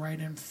what was right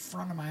in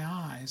front of my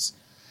eyes.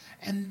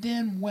 And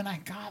then when I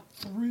got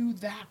through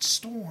that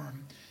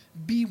storm,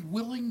 be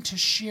willing to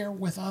share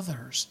with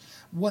others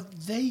what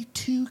they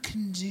too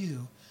can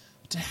do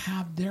to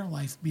have their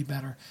life be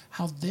better,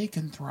 how they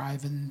can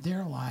thrive in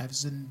their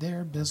lives, in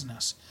their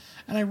business.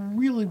 And I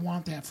really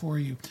want that for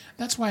you.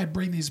 That's why I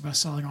bring these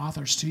best-selling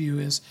authors to you,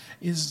 is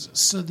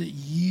so that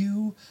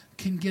you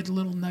can get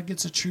little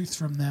nuggets of truth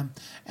from them.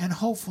 And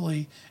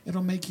hopefully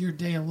it'll make your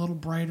day a little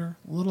brighter,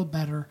 a little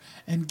better,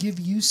 and give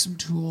you some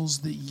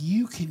tools that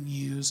you can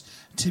use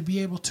to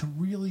be able to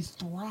really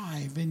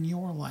thrive in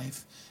your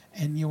life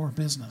and your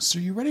business. So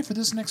you ready for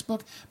this next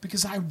book?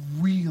 Because I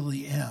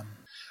really am.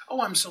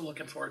 Oh, I'm so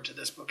looking forward to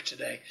this book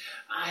today.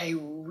 I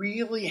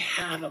really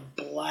had a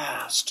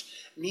blast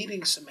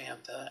meeting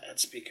Samantha at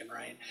Speak and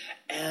Write.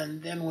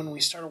 And then when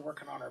we started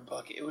working on her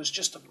book, it was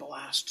just a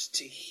blast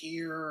to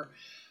hear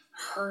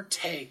her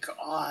take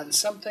on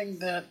something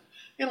that,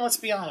 let's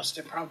be honest,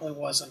 it probably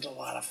wasn't a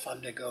lot of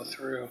fun to go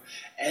through.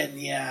 And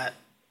yet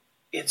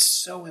it's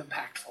so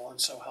impactful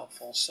and so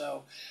helpful.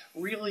 So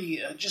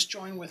really just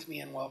join with me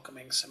in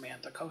welcoming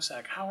Samantha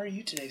Koshak. How are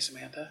you today,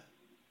 Samantha?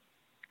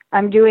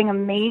 I'm doing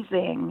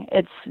amazing.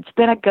 It's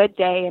been a good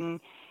day,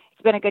 and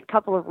it's been a good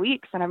couple of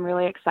weeks, and I'm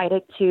really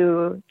excited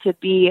to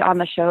be on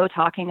the show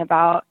talking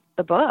about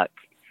the book.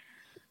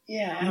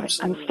 Yeah,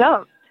 absolutely. I'm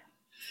stoked.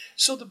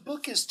 So the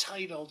book is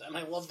titled, and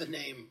I love the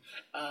name,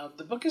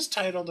 the book is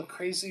titled A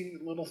Crazy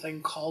Little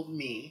Thing Called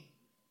Me.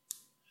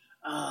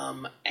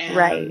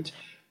 Right.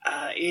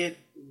 It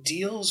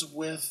deals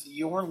with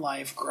your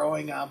life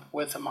growing up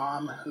with a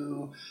mom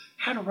who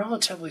had a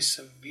relatively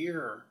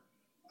severe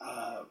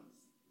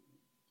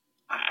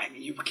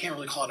you can't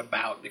really call it a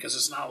bout because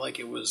it's not like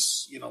it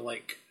was,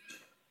 like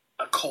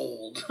a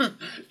cold.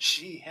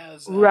 She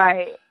has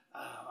a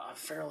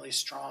fairly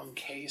strong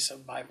case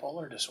of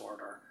bipolar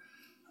disorder.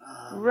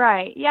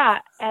 Right, yeah.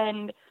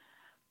 And,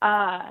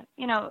 I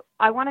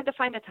wanted to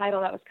find a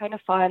title that was kind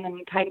of fun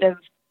and kind of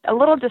a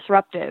little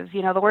disruptive.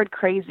 The word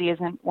crazy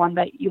isn't one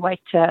that you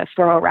like to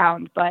throw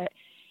around, but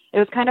it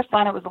was kind of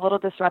fun. It was a little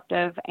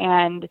disruptive.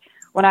 And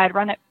when I had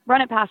run it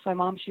past my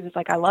mom, she was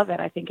like, I love it.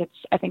 I think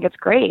it's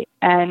great.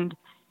 And,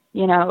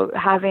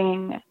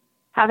 having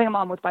a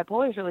mom with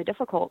bipolar is really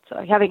difficult.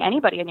 Having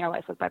anybody in your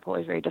life with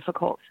bipolar is very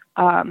difficult.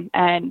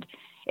 And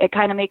it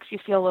kind of makes you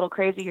feel a little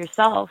crazy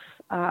yourself.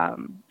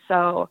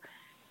 So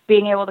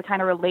being able to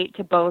kind of relate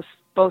to both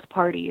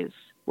parties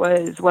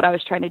was what I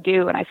was trying to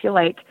do. And I feel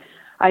like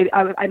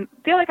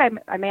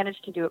I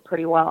managed to do it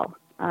pretty well.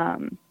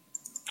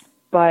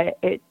 But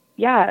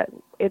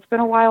it's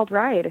been a wild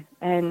ride,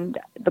 and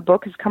the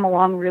book has come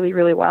along really,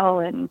 really well.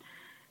 And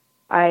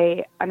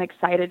I'm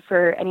excited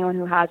for anyone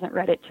who hasn't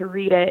read it to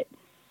read it,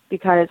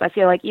 because I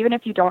feel like even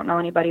if you don't know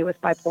anybody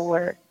with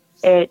bipolar,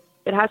 it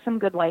has some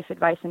good life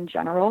advice in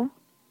general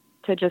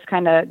to just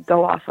kind of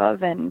go off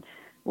of and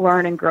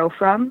learn and grow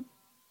from.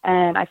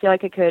 And I feel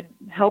like it could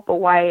help a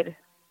wide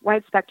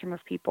spectrum of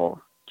people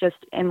just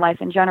in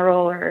life in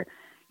general, or,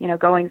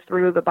 going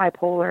through the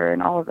bipolar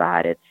and all of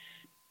that.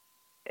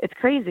 It's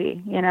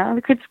crazy,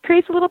 It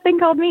creates a little thing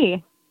called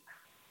me.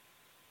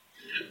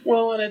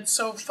 Well, and it's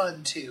so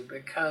fun, too,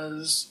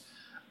 because,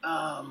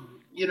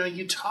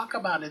 you talk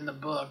about in the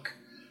book,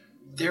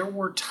 there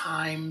were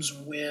times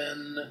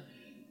when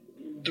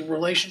the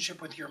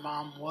relationship with your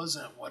mom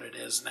wasn't what it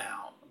is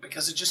now,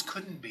 because it just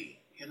couldn't be.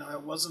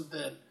 It wasn't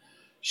that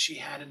she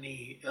had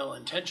any ill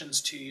intentions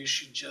to you.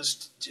 She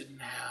just didn't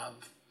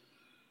have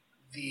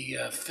the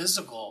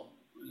physical,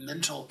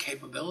 mental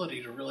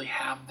capability to really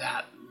have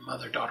that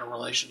mother-daughter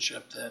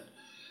relationship that,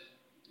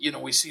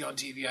 we see on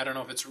TV. I don't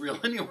know if it's real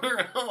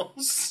anywhere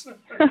else.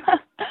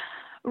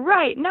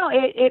 Right. No,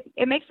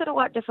 it makes it a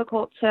lot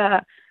difficult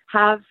to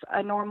have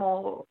a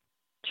normal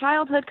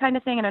childhood kind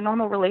of thing and a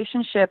normal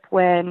relationship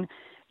when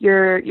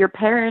your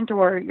parent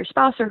or your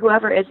spouse or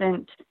whoever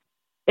isn't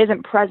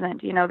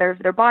present.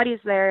 Their body's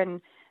there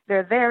and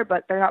they're there,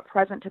 but they're not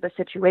present to the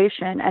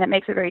situation. And it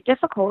makes it very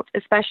difficult,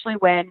 especially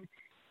when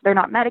they're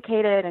not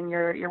medicated and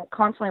you're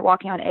constantly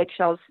walking on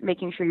eggshells,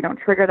 making sure you don't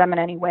trigger them in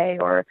any way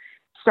or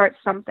start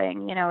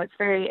something. It's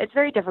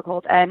very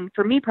difficult. And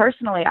for me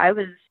personally, I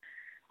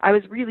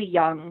was really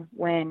young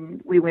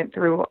when we went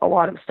through a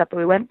lot of stuff that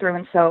we went through,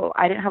 and so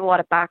I didn't have a lot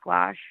of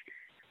backlash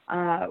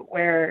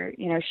where,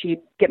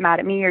 she'd get mad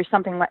at me or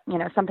something like,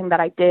 something that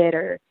I did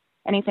or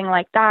anything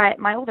like that.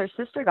 My older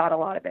sister got a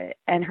lot of it,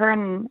 and her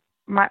and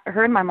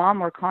my mom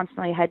were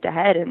constantly head to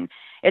head, and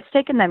it's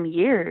taken them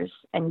years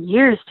and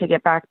years to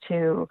get back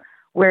to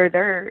where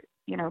they're,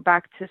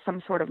 back to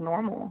some sort of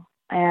normal.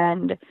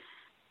 And,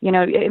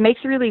 it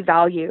makes you really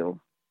value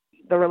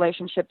the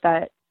relationship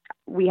that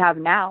we have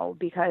now,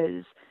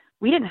 because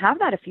we didn't have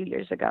that a few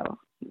years ago.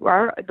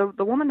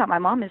 The woman that my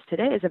mom is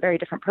today is a very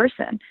different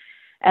person,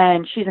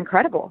 and she's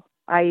incredible.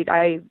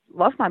 I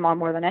love my mom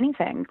more than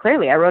anything.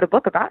 Clearly, I wrote a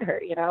book about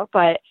her,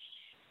 but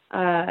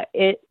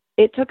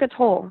it took a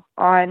toll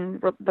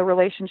on the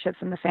relationships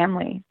in the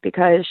family,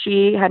 because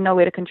she had no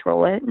way to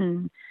control it,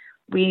 and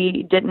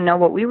we didn't know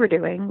what we were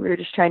doing. We were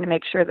just trying to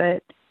make sure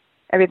that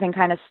everything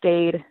kind of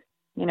stayed,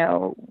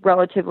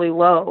 relatively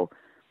low.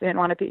 We didn't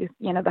want to be,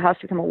 the house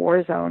become a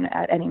war zone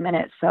at any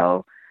minute.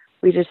 So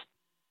we just,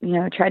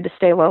 tried to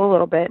stay low a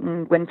little bit.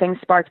 And when things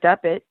sparked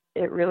up, it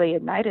really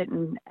ignited.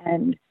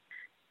 And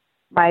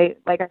like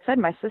I said,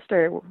 my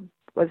sister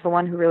was the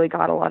one who really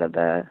got a lot of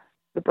the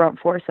brunt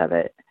force of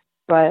it.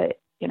 But,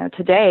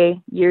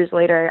 today, years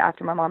later,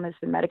 after my mom has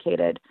been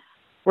medicated,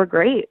 we're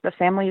great. The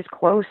family is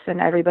close and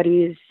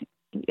everybody's,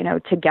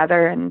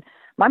 together. And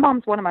my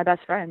mom's one of my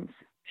best friends.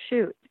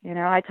 Shoot,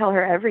 I tell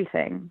her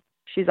everything.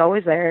 She's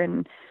always there.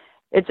 And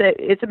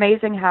it's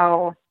amazing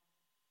how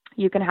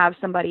you can have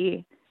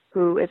somebody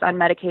who is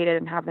unmedicated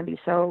and have them be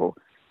so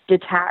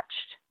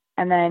detached,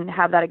 and then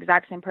have that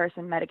exact same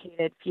person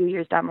medicated a few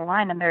years down the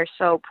line, and they're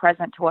so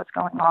present to what's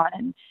going on.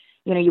 And,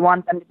 you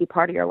want them to be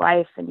part of your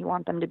life, and you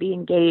want them to be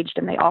engaged,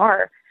 and they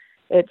are.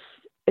 It's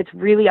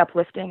really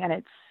uplifting, and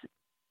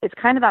it's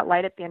kind of that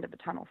light at the end of the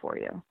tunnel for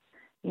you.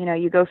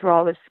 You go through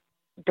all this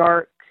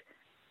dark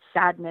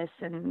sadness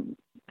and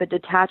the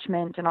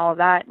detachment and all of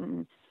that,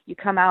 and you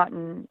come out,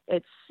 and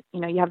it's,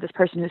 you have this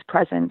person who's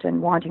present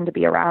and wanting to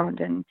be around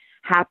and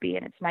happy,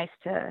 and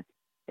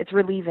it's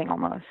relieving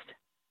almost.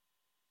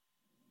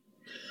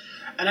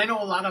 And I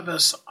know a lot of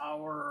us,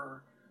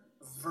 our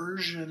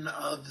version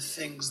of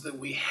things that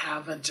we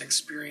haven't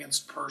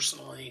experienced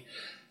personally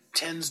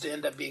tends to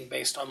end up being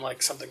based on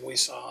like something we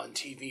saw on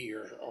TV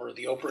or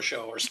the Oprah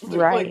show or something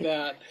like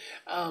that.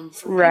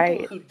 For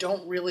people who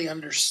don't really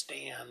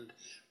understand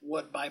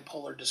what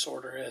bipolar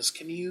disorder is,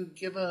 can you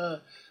give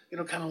a,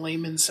 kind of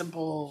layman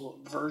simple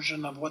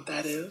version of what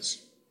that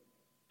is?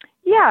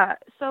 Yeah.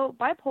 So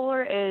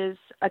bipolar is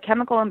a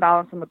chemical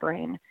imbalance in the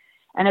brain,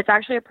 and it's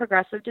actually a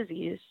progressive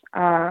disease.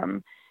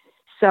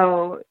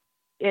 So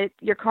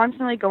you're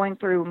constantly going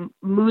through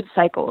mood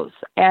cycles,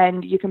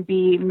 and you can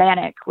be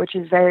manic, which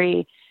is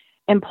very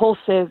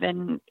impulsive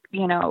and,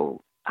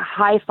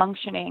 high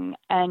functioning,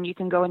 and you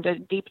can go into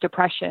deep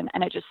depression,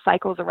 and it just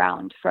cycles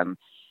around from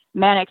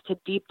manic to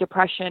deep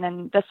depression.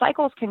 And the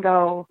cycles can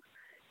go,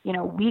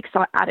 weeks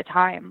at a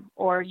time,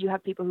 or you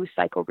have people who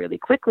cycle really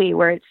quickly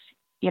where it's,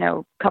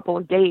 couple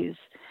of days.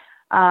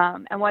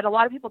 And what a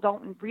lot of people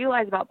don't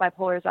realize about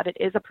bipolar is that it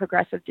is a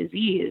progressive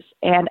disease.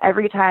 And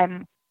every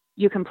time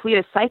you complete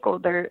a cycle,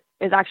 there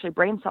is actually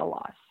brain cell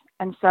loss.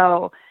 And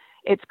so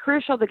it's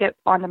crucial to get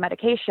on the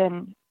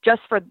medication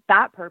just for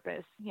that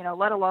purpose,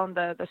 let alone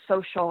the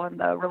social and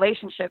the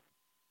relationship,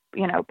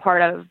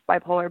 part of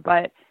bipolar.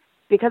 But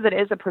because it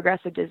is a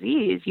progressive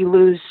disease, you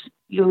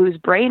lose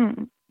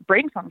brain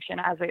function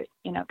as it,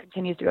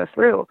 continues to go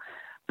through.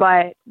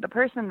 But the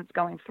person that's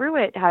going through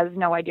it has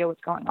no idea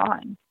what's going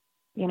on.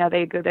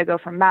 They go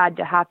from mad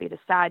to happy to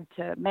sad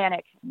to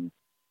manic and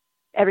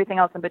everything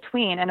else in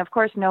between. And of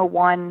course, no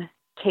one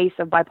case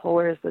of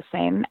bipolar is the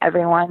same.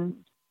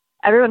 Everyone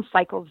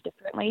cycles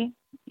differently.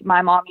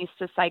 My mom used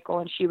to cycle,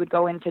 and she would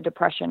go into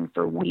depression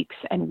for weeks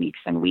and weeks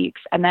and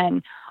weeks. And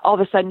then all of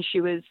a sudden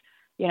she was,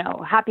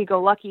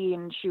 happy-go-lucky,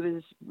 and she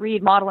was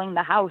remodeling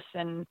the house.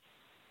 And,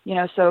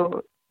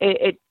 so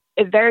it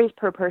varies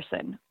per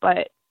person.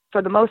 But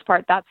for the most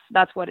part,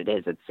 that's what it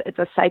is. It's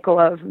a cycle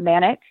of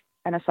manic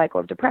and a cycle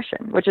of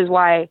depression, which is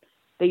why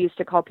they used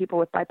to call people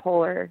with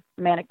bipolar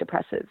manic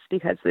depressives,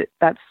 because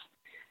that's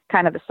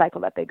kind of the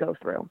cycle that they go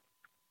through.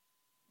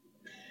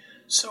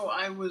 So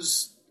I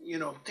was,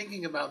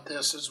 thinking about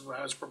this as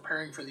I was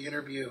preparing for the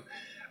interview.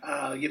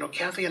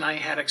 Kathy and I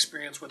had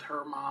experience with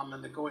her mom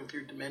and going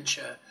through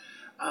dementia.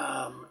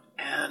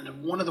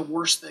 And one of the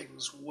worst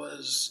things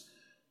was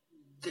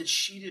that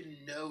she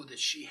didn't know that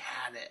she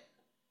had it.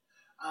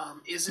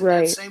 Is it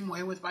that same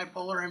way with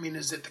bipolar? I mean,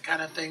 is it the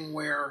kind of thing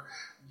where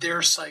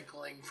they're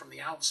cycling from the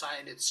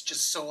outside, it's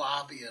just so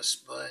obvious,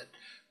 but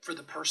for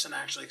the person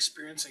actually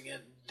experiencing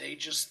it, they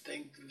just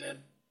think that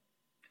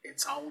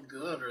it's all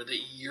good, or that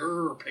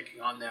you're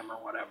picking on them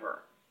or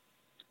whatever?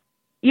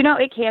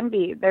 It can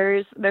be.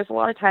 There's a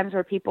lot of times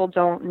where people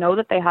don't know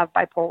that they have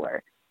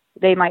bipolar.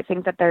 They might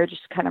think that they're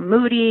just kind of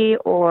moody,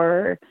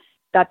 or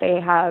that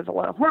they have a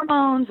lot of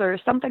hormones or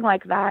something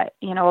like that.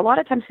 A lot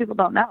of times people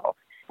don't know.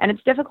 And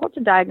it's difficult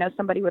to diagnose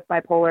somebody with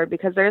bipolar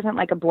because there isn't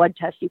like a blood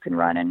test you can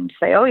run and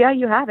say, oh yeah,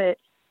 you have it.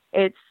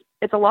 It's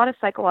a lot of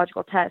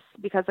psychological tests,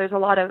 because there's a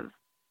lot of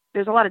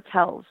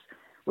tells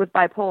with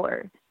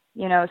bipolar,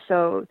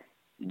 so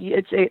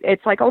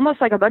it's like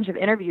almost like a bunch of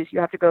interviews you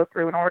have to go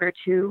through in order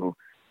to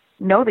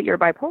know that you're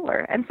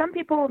bipolar. And some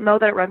people know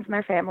that it runs in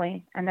their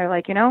family, and they're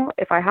like,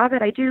 if I have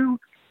it, I do.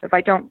 If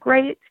I don't,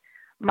 great.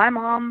 My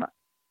mom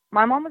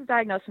was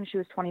diagnosed when she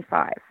was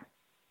 25,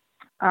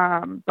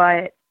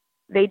 but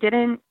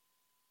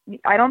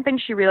I don't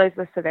think she realized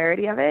the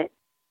severity of it.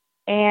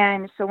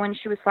 And so when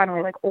she was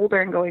finally like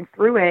older and going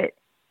through it,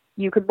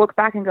 you could look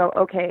back and go,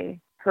 okay,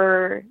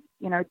 her,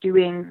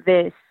 doing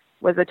this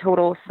was a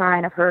total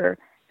sign of her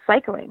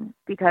cycling,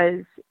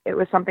 because it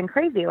was something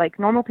crazy. Like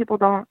normal people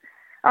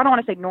I don't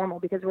want to say normal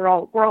because we're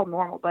all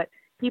normal, but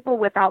people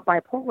without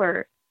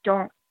bipolar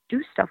don't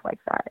do stuff like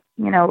that.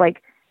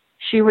 Like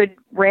she would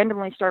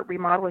randomly start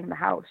remodeling the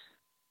house,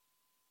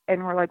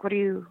 and we're like, what are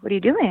you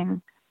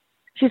doing?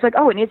 She's like,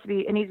 oh, it needs to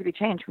be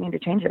changed. We need to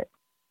change it.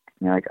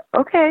 And you're like,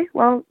 okay,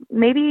 well,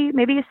 maybe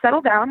you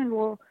settle down and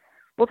we'll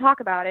talk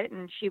about it.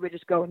 And she would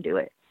just go and do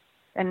it.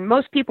 And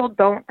most people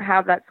don't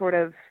have that sort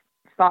of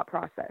thought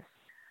process.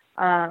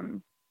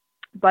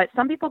 But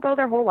some people go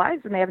their whole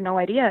lives and they have no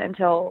idea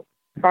until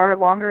far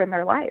longer in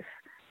their life.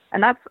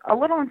 And that's a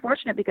little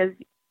unfortunate because,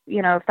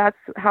 if that's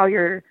how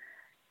you're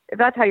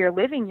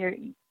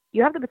living,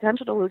 you have the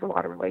potential to lose a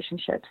lot of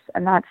relationships,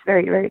 and that's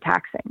very, very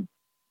taxing.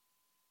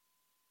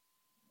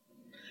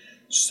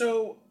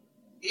 So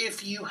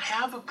if you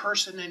have a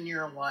person in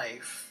your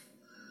life,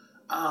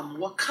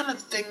 what kind of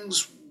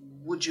things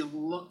would you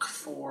look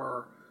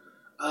for?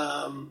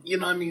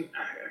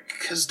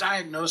 Because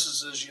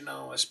diagnoses,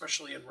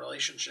 especially in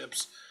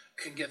relationships,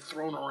 can get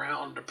thrown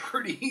around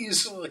pretty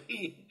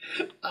easily.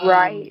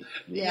 Right.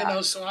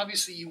 Yeah. So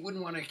obviously you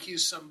wouldn't want to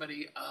accuse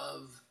somebody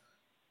of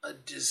a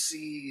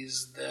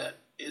disease that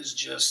is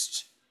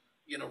just,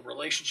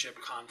 relationship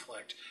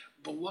conflict.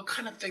 But what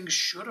kind of things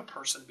should a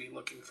person be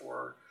looking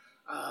for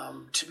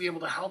to be able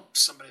to help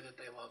somebody that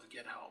they love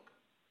get help?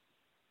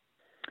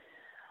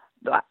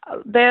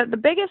 The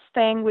biggest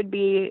thing would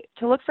be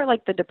to look for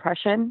like the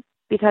depression,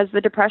 because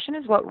the depression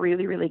is what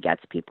really, really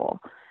gets people.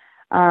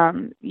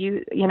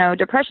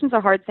 Depression's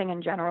a hard thing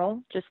in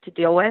general just to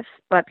deal with,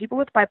 but people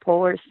with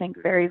bipolar think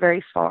very,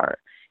 very far,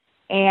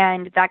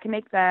 and that can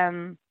make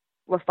them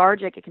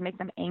lethargic. It can make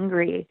them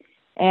angry,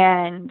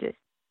 and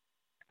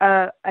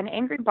an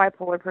angry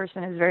bipolar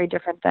person is very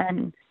different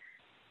than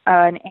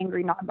an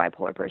angry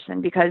non-bipolar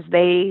person, because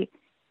they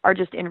are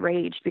just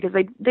enraged because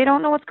they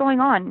don't know what's going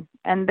on,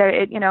 and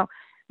the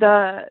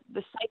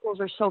cycles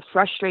are so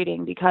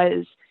frustrating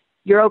because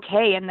you're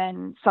okay and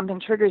then something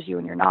triggers you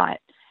and you're not.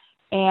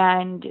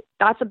 And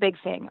that's a big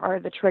thing, are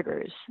the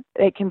triggers.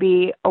 It can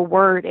be a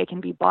word, it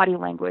can be body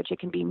language, it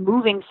can be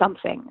moving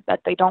something that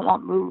they don't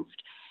want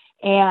moved.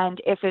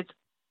 And if it's,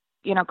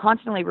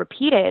 constantly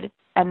repeated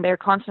and they're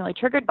constantly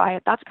triggered by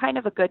it, that's kind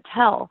of a good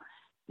tell.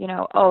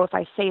 If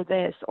I say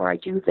this or I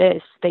do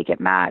this, they get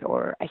mad,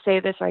 or I say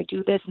this or I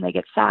do this and they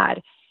get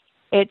sad.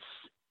 It's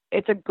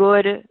a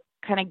good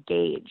kind of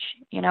gauge.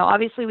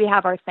 Obviously we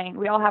have our thing.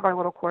 We all have our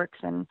little quirks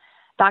and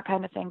that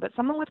kind of thing. But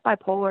someone with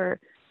bipolar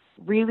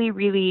really,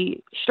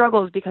 really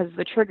struggles because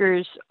the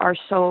triggers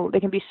they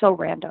can be so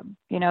random.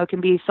 It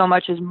can be so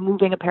much as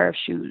moving a pair of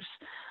shoes.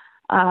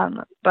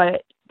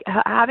 But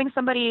having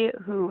somebody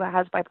who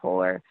has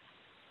bipolar,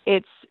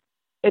 it's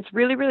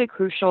really, really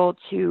crucial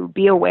to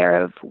be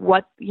aware of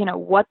what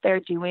they're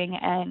doing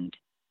and,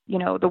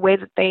 the way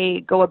that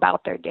they go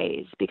about their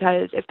days.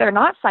 Because if they're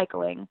not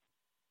cycling,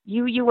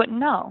 you wouldn't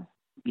know.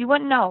 You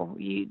wouldn't know.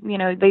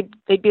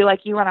 They'd be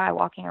like you and I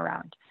walking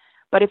around.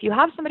 But if you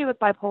have somebody with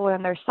bipolar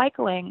and they're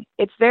cycling,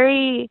 it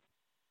kind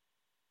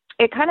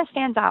of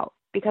stands out,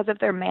 because if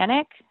they're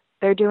manic,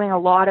 they're doing a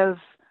lot of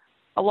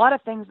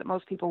things that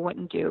most people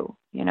wouldn't do.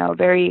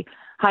 Very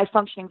high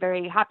functioning,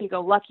 very happy go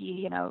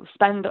lucky,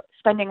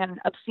 spending an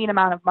obscene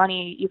amount of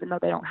money even though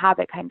they don't have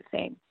it, kind of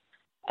thing.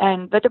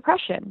 And the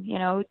depression,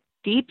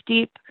 deep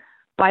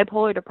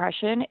bipolar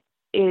depression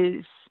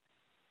it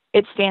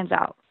stands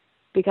out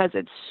because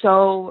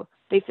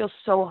they feel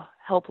so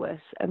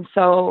helpless and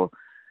so,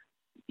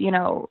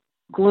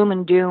 gloom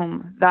and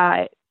doom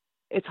that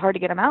it's hard to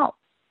get them out.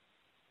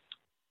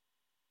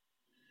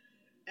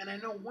 And I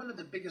know one of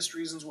the biggest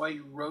reasons why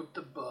you wrote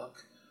the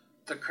book,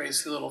 The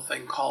Crazy Little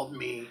Thing Called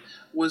Me,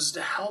 was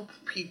to help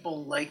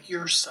people like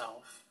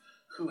yourself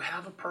who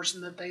have a person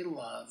that they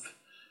love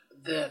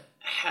that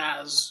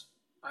has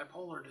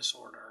bipolar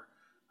disorder.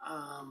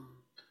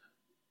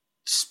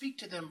 Speak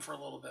to them for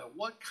a little bit.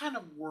 What kind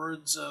of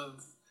words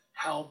of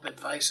help,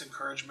 advice,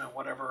 encouragement,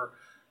 whatever,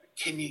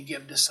 can you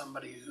give to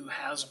somebody who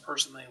has a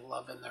person they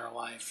love in their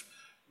life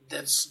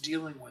that's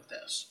dealing with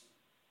this?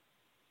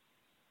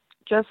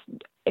 Just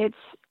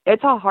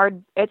it's a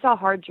hard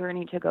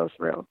journey to go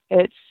through.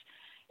 It's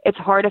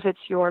hard if it's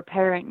your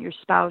parent, your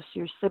spouse,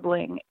 your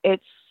sibling.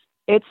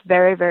 It's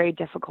very, very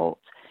difficult.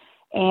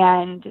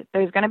 And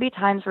there's going to be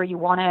times where you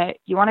want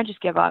to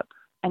just give up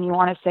and you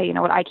want to say,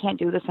 I can't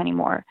do this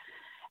anymore.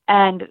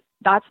 And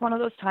that's one of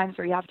those times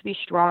where you have to be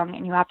strong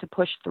and you have to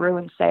push through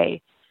and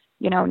say,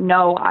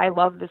 no, I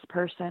love this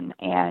person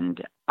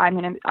and I'm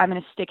going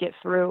to stick it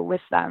through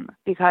with them,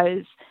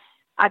 because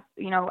at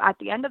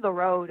the end of the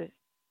road,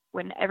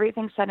 when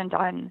everything's said and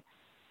done,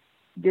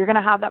 you're going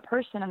to have that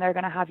person and they're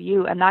going to have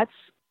you. And that's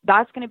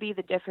going to be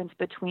the difference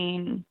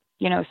between,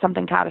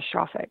 something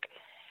catastrophic.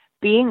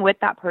 Being with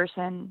that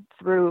person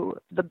through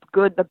the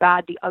good, the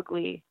bad, the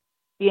ugly,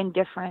 the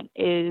indifferent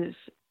is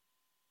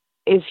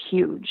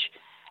huge.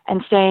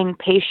 And staying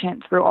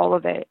patient through all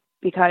of it,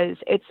 because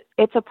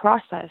it's a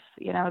process.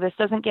 This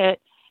doesn't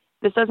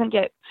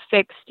get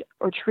fixed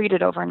or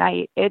treated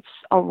overnight. It's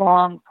a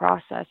long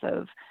process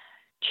of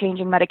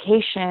changing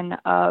medication,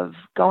 of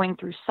going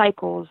through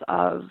cycles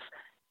of,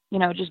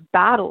 just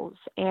battles.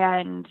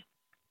 And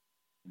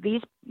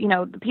these,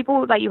 the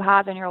people that you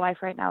have in your life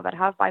right now that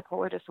have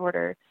bipolar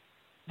disorder,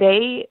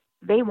 they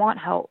want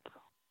help,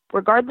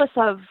 regardless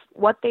of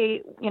what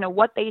they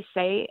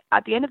say.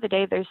 At the end of the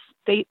day,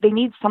 they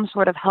need some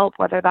sort of help,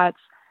 whether that's,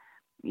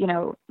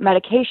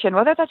 medication,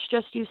 whether that's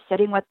just you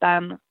sitting with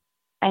them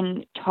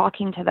and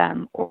talking to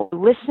them or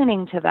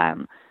listening to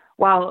them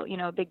while,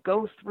 they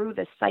go through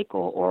this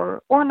cycle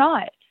or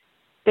not.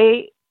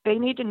 They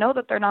need to know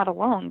that they're not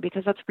alone,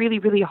 because that's really,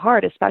 really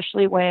hard,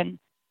 especially when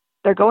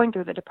they're going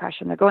through the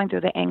depression, they're going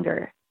through the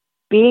anger.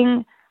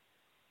 Being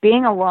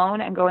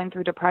alone and going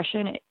through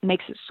depression, it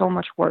makes it so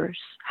much worse.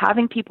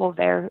 Having people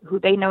there who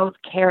they know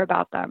care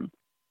about them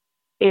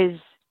is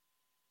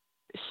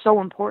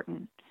so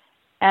important.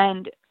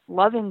 And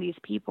loving these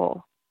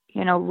people,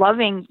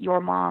 loving your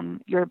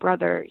mom, your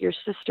brother, your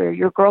sister,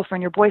 your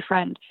girlfriend, your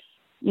boyfriend,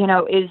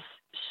 is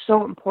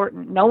so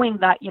important. Knowing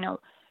that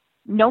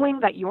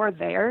you're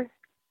there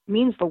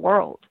means the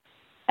world.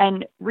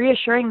 And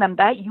reassuring them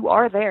that you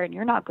are there and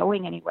you're not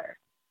going anywhere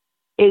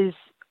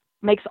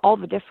makes all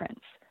the difference.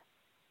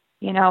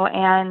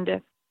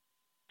 And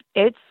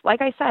it's,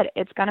 like I said,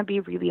 it's going to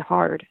be really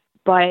hard,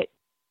 but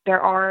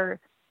there are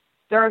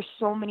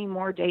so many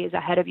more days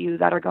ahead of you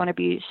that are going to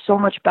be so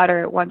much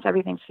better once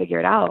everything's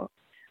figured out.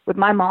 With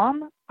my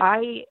mom,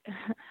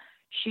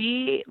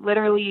 she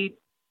literally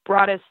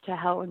brought us to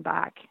hell and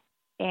back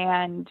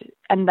and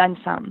then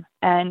some.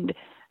 And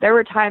there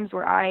were times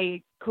where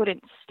I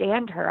couldn't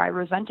stand her. I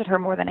resented her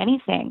more than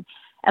anything.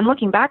 And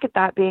looking back at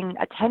that, being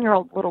a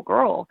 10-year-old little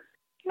girl,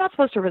 you're not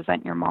supposed to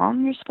resent your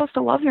mom. You're supposed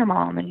to love your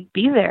mom and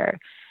be there.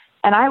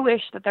 And I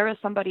wish that there was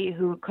somebody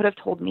who could have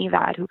told me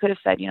that, who could have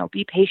said,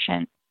 be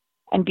patient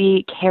and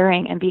be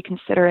caring and be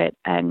considerate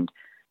and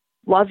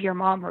love your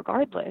mom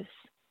regardless.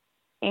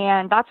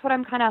 And that's what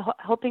I'm kind of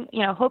hoping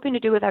to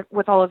do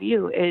with all of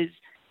you, is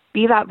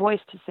be that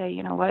voice to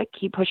say,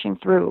 keep pushing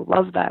through,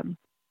 love them,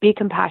 be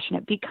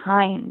compassionate, be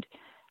kind,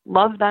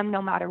 love them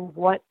no matter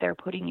what they're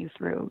putting you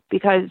through.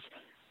 Because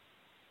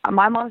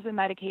my mom's been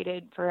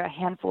medicated for a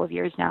handful of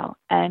years now,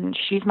 and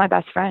she's my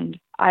best friend.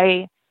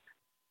 I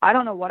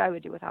don't know what I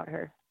would do without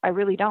her. I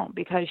really don't,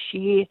 because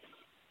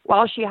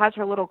while she has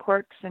her little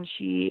quirks and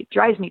she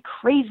drives me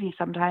crazy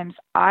sometimes,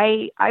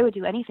 I would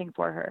do anything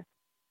for her.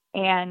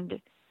 And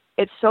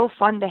it's so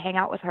fun to hang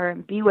out with her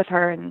and be with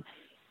her and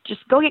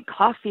just go get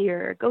coffee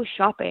or go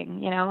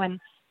shopping, and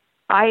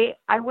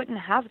I wouldn't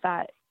have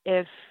that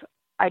if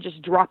I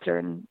just dropped her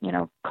and,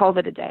 called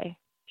it a day.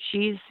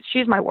 She's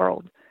my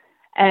world.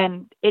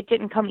 And it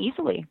didn't come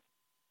easily.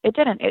 It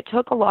didn't. It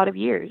took a lot of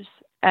years,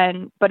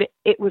 but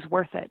it was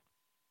worth it.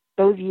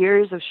 Those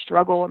years of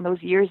struggle and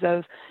those years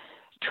of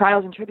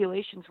trials and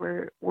tribulations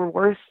were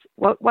worth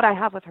what I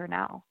have with her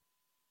now.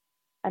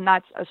 And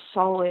that's a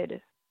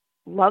solid,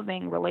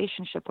 loving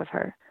relationship with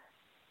her.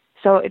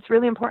 So it's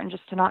really important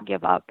just to not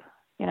give up,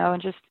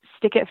 and just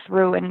stick it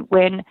through. And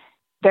when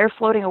they're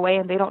floating away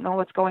and they don't know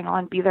what's going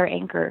on, be their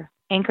anchor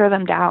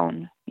them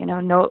down,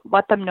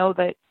 let them know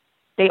that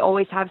they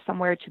always have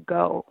somewhere to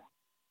go.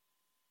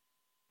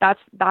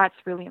 That's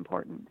really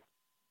important.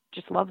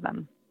 Just love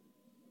them.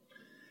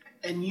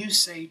 And you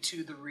say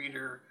to the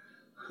reader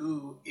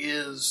who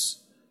is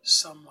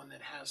someone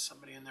that has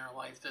somebody in their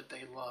life that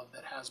they love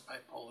that has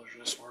bipolar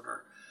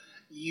disorder,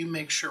 you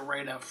make sure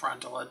right up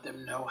front to let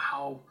them know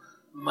how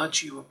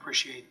much you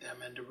appreciate them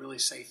and to really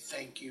say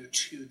thank you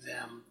to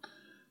them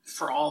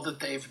for all that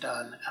they've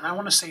done. And I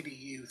want to say to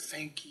you,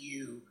 thank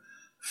you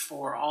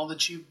for all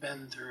that you've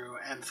been through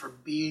and for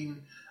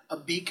being a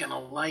beacon, a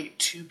light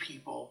to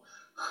people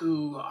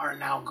who are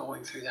now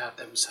going through that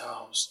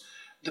themselves.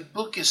 The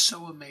book is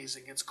so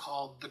amazing. It's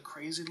called The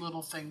Crazy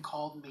Little Thing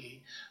Called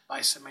Me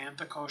by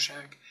Samantha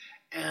Koshak.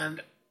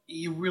 And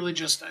you really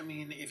just,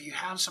 if you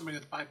have somebody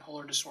with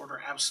bipolar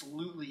disorder,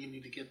 absolutely you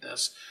need to get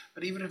this.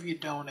 But even if you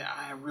don't,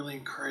 I really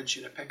encourage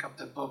you to pick up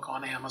the book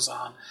on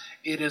Amazon.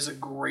 It is a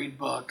great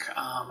book.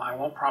 I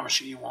won't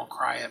promise you won't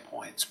cry at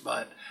points,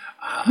 but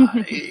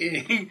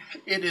it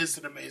is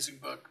an amazing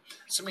book.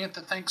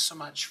 Samantha, thanks so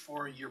much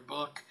for your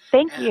book.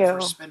 Thank you.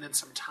 And for spending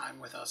some time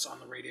with us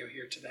on the radio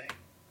here today.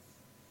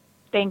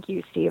 Thank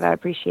you, Steve. I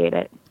appreciate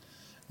it.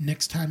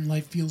 Next time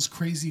life feels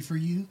crazy for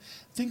you,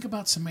 think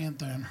about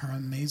Samantha and her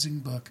amazing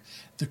book,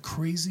 The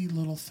Crazy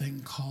Little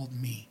Thing Called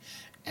Me.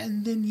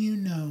 And then you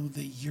know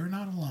that you're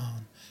not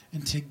alone,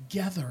 and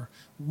together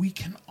we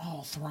can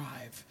all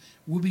thrive.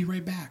 We'll be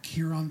right back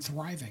here on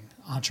Thriving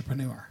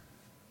Entrepreneur.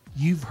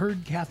 You've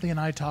heard Kathy and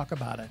I talk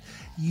about it.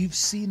 You've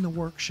seen the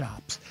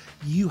workshops.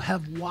 You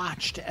have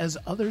watched as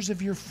others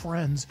of your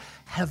friends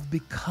have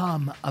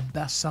become a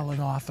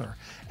best-selling author.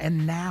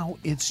 And now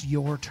it's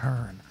your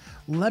turn.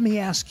 Let me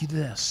ask you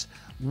this.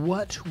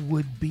 What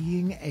would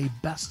being a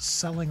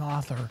best-selling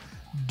author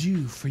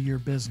do for your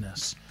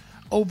business?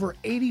 Over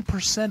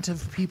 80%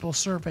 of people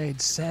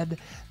surveyed said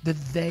that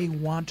they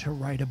want to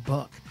write a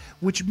book,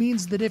 which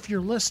means that if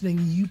you're listening,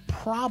 you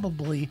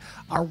probably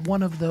are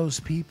one of those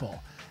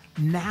people.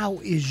 Now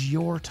is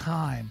your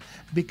time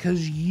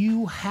because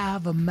you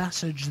have a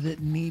message that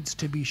needs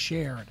to be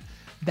shared.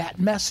 That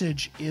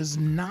message is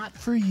not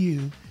for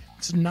you.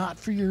 It's not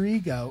for your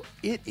ego.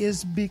 It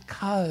is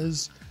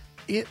because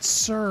it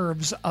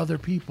serves other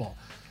people.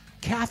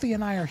 Kathy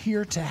and I are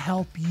here to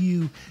help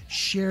you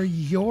share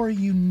your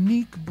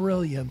unique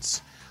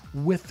brilliance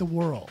with the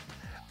world.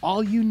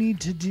 All you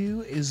need to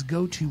do is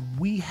go to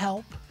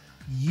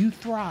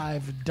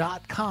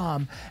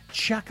WeHelpYouThrive.com,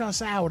 check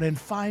us out, and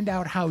find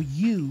out how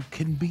you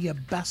can be a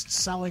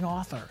best-selling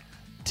author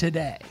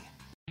today.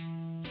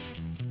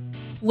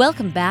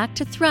 Welcome back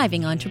to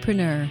Thriving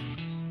Entrepreneur.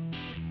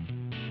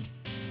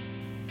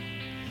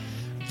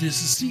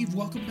 This is Steve.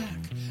 Welcome back.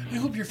 I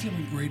hope you're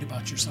feeling great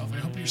about yourself. I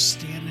hope you're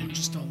standing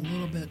just a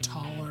little bit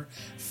taller,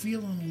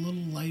 feeling a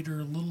little lighter,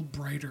 a little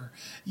brighter.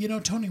 You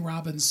know, Tony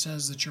Robbins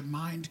says that your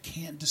mind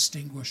can't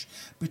distinguish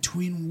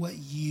between what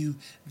you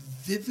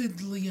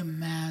vividly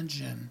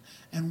imagine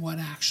and what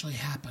actually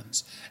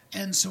happens.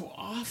 And so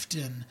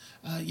often,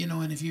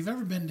 and if you've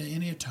ever been to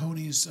any of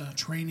Tony's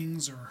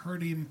trainings or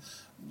heard him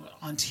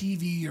on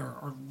TV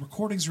or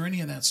recordings or any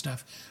of that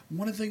stuff,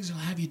 one of the things he'll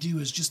have you do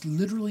is just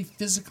literally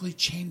physically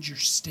change your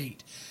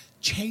state.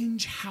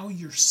 Change how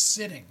you're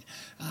sitting.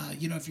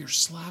 If you're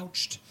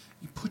slouched,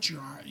 you put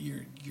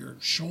your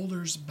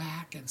shoulders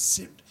back and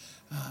sit,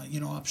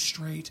 up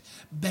straight.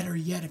 Better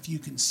yet, if you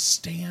can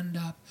stand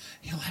up,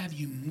 he'll have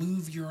you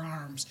move your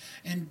arms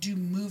and do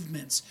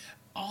movements.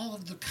 All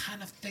of the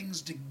kind of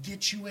things to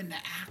get you into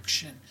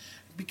action,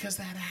 because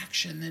that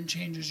action then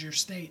changes your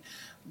state.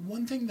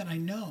 One thing that I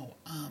know,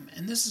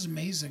 and this is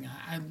amazing,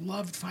 I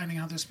loved finding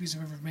out this piece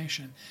of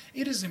information.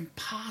 It is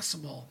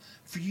impossible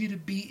for you to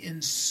be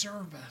in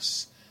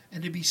service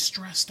and to be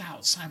stressed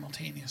out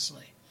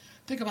simultaneously.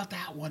 Think about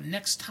that one.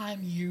 Next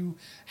time you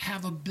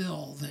have a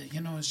bill that,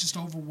 is just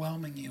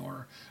overwhelming you,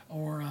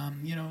 or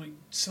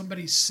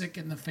somebody's sick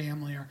in the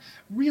family, or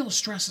real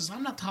stresses.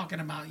 I'm not talking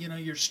about,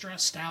 you're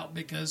stressed out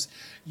because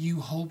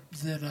you hope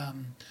that,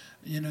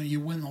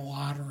 you win the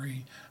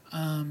lottery.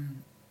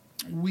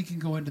 We can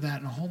go into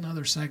that in a whole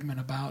nother segment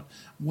about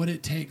what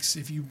it takes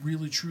if you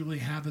really truly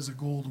have as a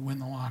goal to win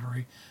the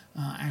lottery.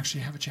 I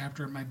actually have a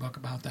chapter in my book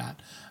about that.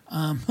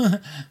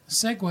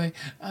 Segue.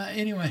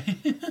 Anyway.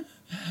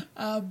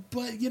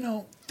 But,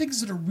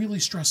 things that are really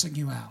stressing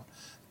you out,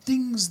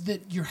 things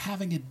that you're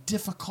having a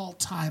difficult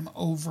time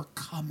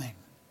overcoming.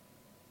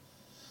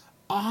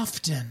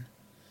 Often,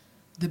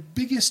 the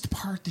biggest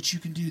part that you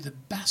can do, the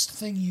best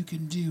thing you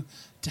can do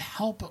to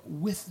help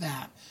with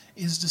that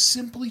is to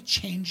simply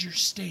change your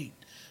state.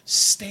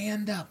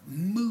 Stand up,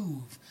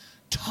 move,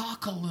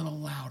 talk a little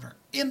louder,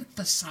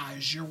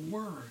 emphasize your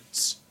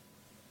words.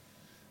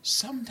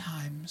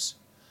 Sometimes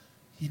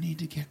you need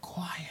to get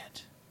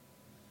quiet.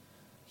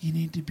 You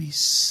need to be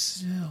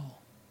still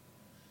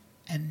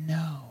and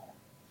know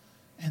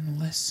and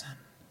listen.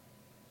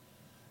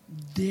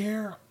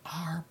 There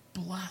are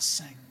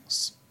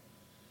blessings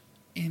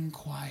in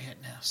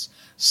quietness.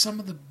 Some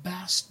of the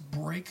best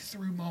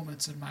breakthrough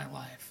moments in my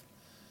life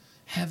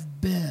have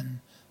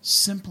been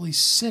simply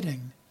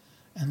sitting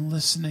and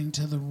listening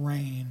to the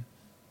rain.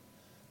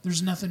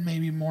 There's nothing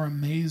maybe more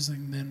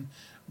amazing than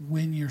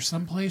when you're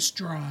someplace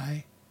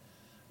dry,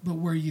 but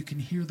where you can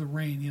hear the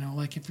rain,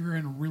 like if you're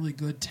in a really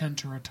good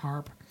tent or a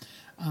tarp,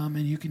 and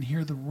you can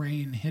hear the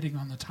rain hitting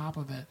on the top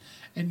of it,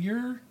 and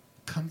you're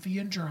comfy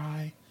and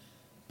dry,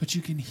 but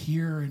you can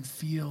hear and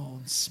feel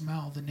and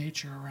smell the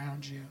nature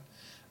around you.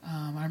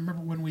 I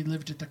remember when we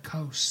lived at the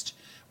coast,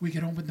 we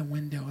could open the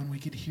window and we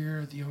could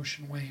hear the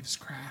ocean waves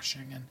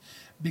crashing. And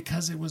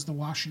because it was the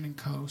Washington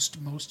coast,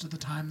 most of the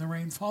time the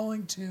rain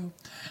falling too.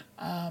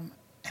 And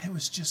it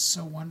was just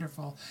so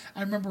wonderful.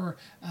 I remember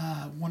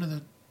one of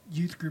the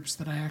youth groups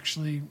that I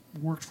actually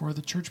worked for,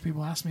 the church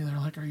people asked me, they're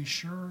like, "Are you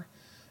sure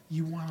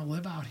you want to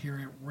live out here?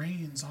 It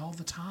rains all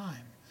the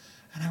time."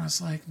 And I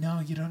was like, "No,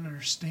 you don't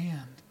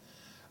understand.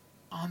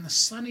 On the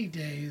sunny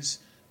days,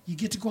 you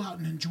get to go out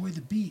and enjoy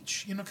the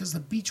beach, because the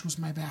beach was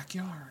my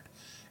backyard.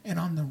 And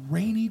on the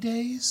rainy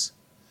days,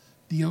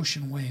 the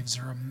ocean waves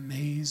are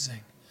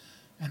amazing.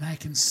 And I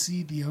can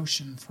see the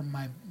ocean from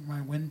my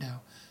window."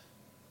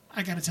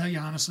 I got to tell you,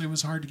 honestly, it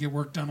was hard to get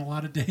work done a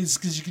lot of days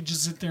because you could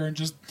just sit there and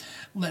just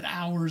let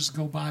hours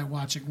go by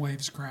watching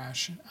waves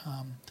crash.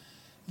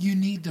 You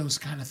need those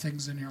kind of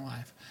things in your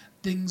life,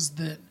 things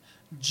that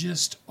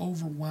just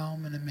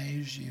overwhelm and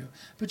amaze you.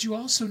 But you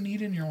also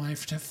need in your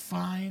life to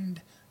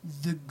find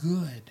the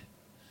good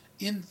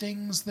in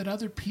things that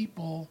other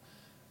people,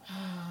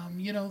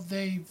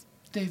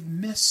 they've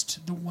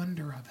missed the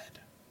wonder of it.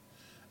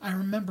 I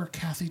remember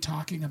Kathy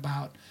talking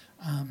about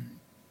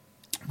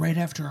right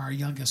after our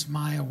youngest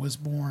Maya was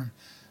born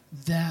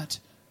that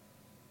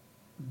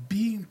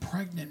being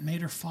pregnant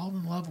made her fall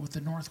in love with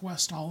the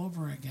Northwest all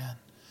over again.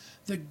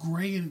 That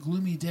gray and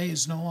gloomy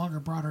days no longer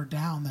brought her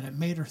down, that it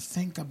made her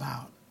think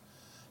about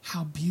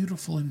how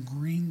beautiful and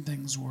green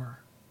things were.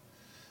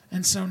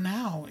 And so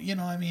now,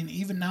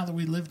 even now that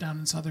we live down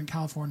in Southern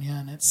California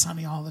and it's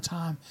sunny all the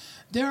time,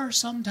 there are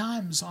some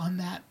times on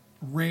that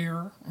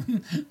rare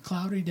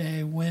cloudy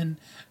day when,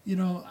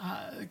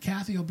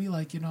 Kathy will be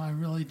like, I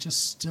really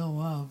just still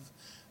love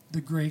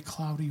the gray,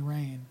 cloudy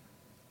rain.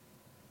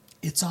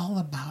 It's all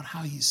about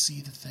how you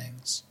see the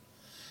things.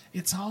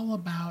 It's all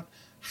about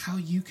how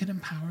you can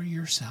empower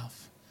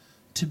yourself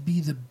to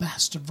be the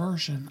best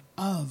version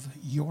of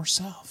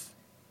yourself.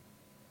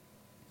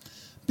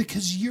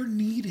 Because you're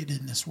needed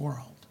in this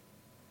world.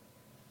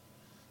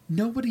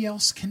 Nobody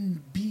else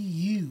can be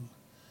you.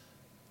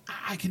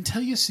 I can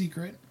tell you a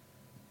secret.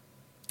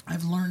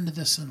 I've learned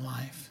this in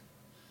life.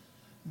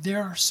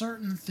 There are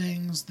certain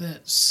things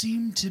that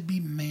seem to be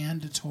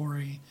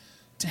mandatory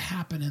to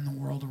happen in the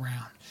world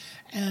around.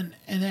 And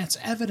that's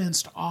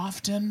evidenced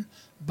often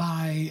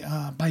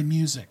by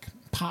music.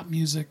 Pop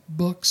music,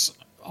 books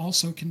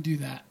also can do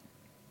that.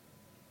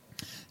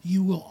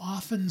 You will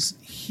often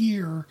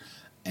hear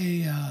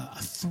a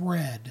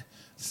thread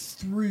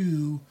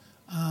through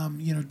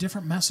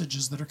different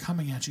messages that are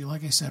coming at you.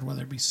 Like I said,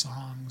 whether it be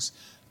songs,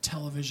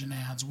 television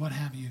ads, what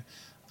have you.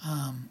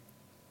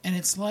 And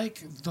it's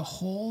like the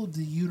whole of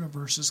the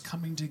universe is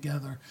coming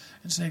together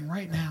and saying,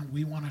 right now,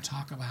 we want to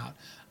talk about.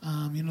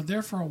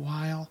 There for a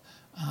while,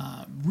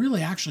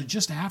 really actually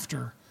just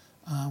after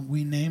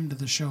we named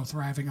the show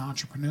Thriving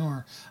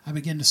Entrepreneur, I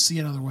began to see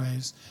it other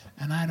ways.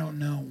 And I don't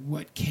know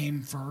what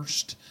came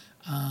first.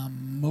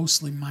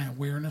 Mostly my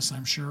awareness,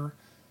 I'm sure,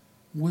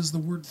 was the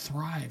word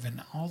thrive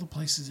and all the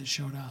places it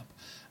showed up.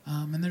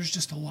 And there's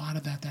just a lot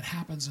of that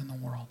happens in the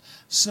world.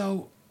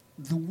 So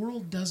the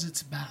world does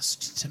its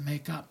best to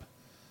make up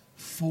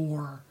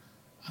for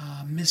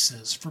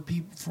misses, for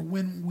people, for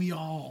when we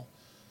all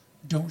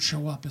don't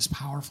show up as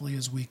powerfully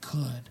as we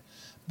could.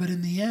 But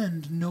in the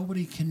end,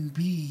 nobody can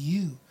be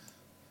you.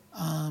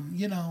 I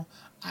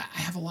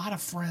have a lot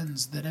of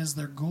friends that as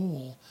their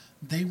goal,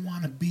 they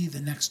want to be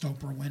the next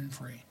Oprah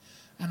Winfrey.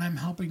 And I'm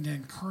helping to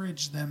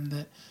encourage them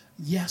that,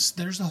 yes,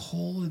 there's a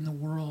hole in the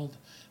world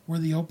where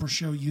the Oprah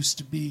show used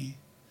to be.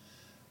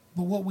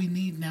 But what we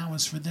need now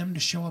is for them to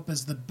show up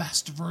as the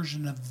best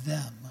version of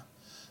them.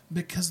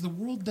 Because the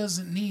world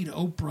doesn't need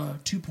Oprah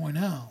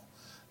 2.0.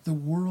 The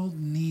world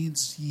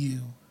needs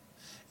you.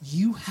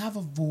 You have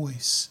a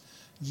voice.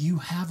 You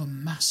have a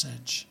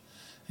message.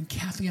 And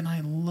Kathy and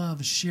I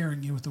love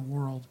sharing you with the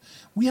world.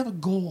 We have a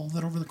goal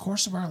that over the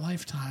course of our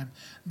lifetime,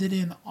 that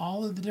in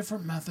all of the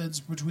different methods,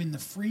 between the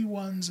free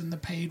ones and the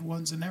paid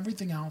ones and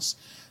everything else,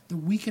 that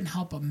we can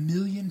help 1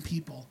 million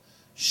people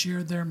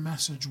share their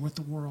message with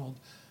the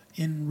world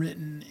in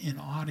written, in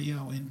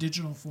audio, in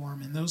digital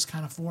form, in those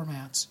kind of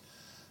formats,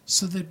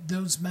 so that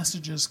those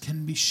messages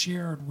can be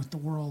shared with the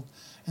world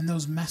and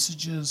those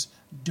messages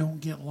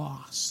don't get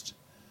lost.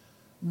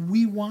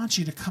 We want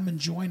you to come and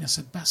join us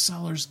at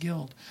Bestsellers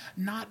Guild,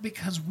 not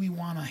because we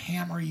want to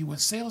hammer you with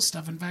sales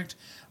stuff. In fact,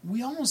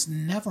 we almost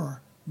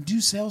never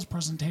do sales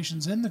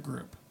presentations in the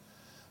group.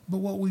 But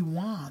what we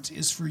want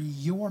is for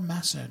your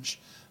message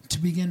to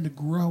begin to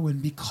grow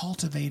and be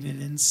cultivated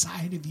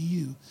inside of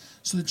you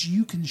so that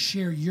you can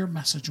share your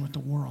message with the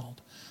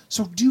world.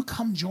 So do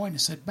come join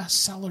us at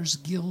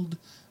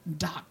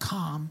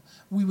bestsellersguild.com.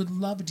 We would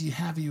love to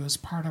have you as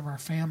part of our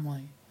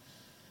family.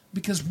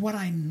 Because what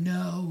I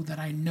know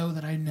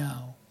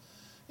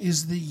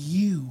is that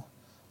you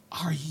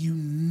are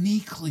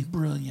uniquely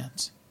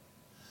brilliant.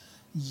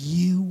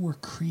 You were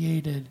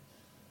created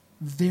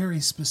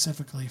very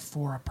specifically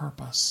for a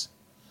purpose.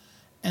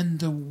 And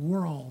the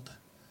world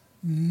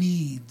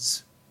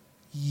needs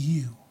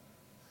you.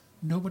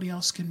 Nobody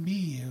else can be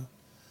you.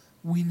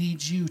 We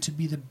need you to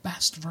be the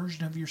best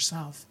version of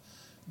yourself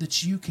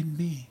that you can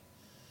be.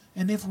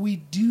 And if we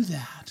do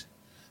that,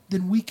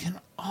 then we can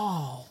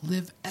all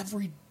live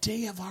every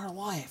day of our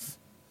life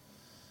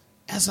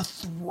as a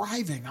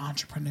thriving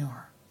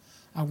entrepreneur.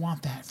 I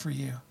want that for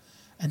you.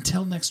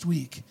 Until next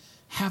week,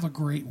 have a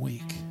great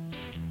week.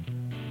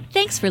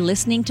 Thanks for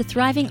listening to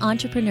Thriving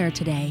Entrepreneur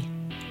today.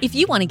 If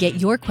you want to get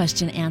your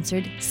question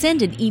answered,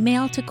 send an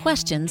email to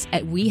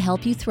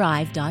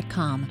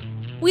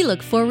questions@wehelpyouthrive.com. We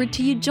look forward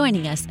to you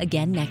joining us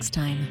again next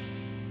time.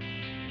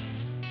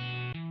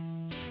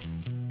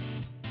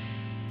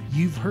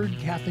 You've heard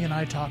Kathy and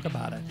I talk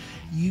about it.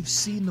 You've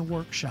seen the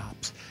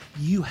workshops.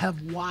 You have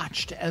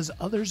watched as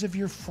others of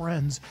your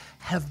friends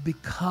have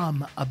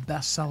become a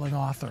best-selling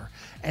author.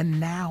 And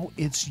now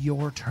it's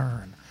your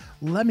turn.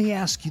 Let me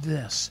ask you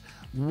this.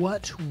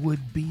 What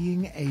would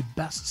being a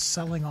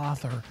best-selling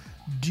author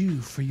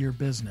do for your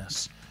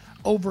business?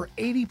 Over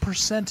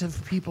 80%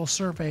 of people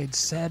surveyed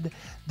said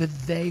that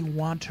they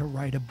want to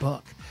write a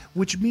book,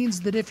 which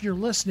means that if you're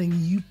listening,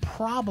 you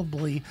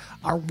probably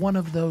are one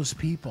of those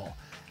people.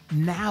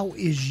 Now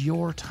is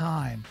your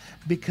time,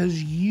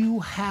 because you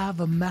have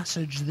a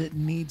message that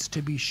needs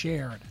to be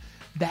shared.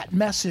 That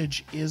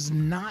message is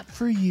not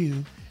for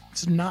you.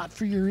 It's not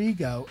for your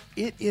ego.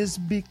 It is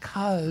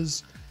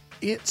because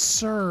it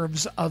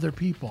serves other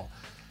people.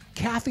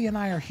 Kathy and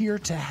I are here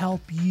to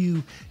help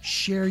you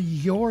share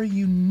your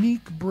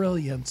unique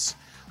brilliance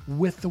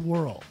with the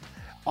world.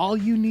 All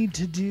you need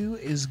to do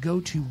is go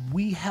to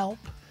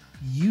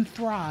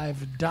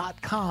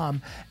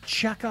WeHelpYouThrive.com,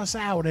 check us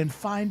out, and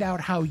find out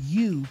how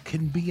you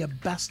can be a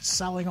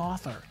best-selling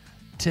author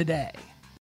today.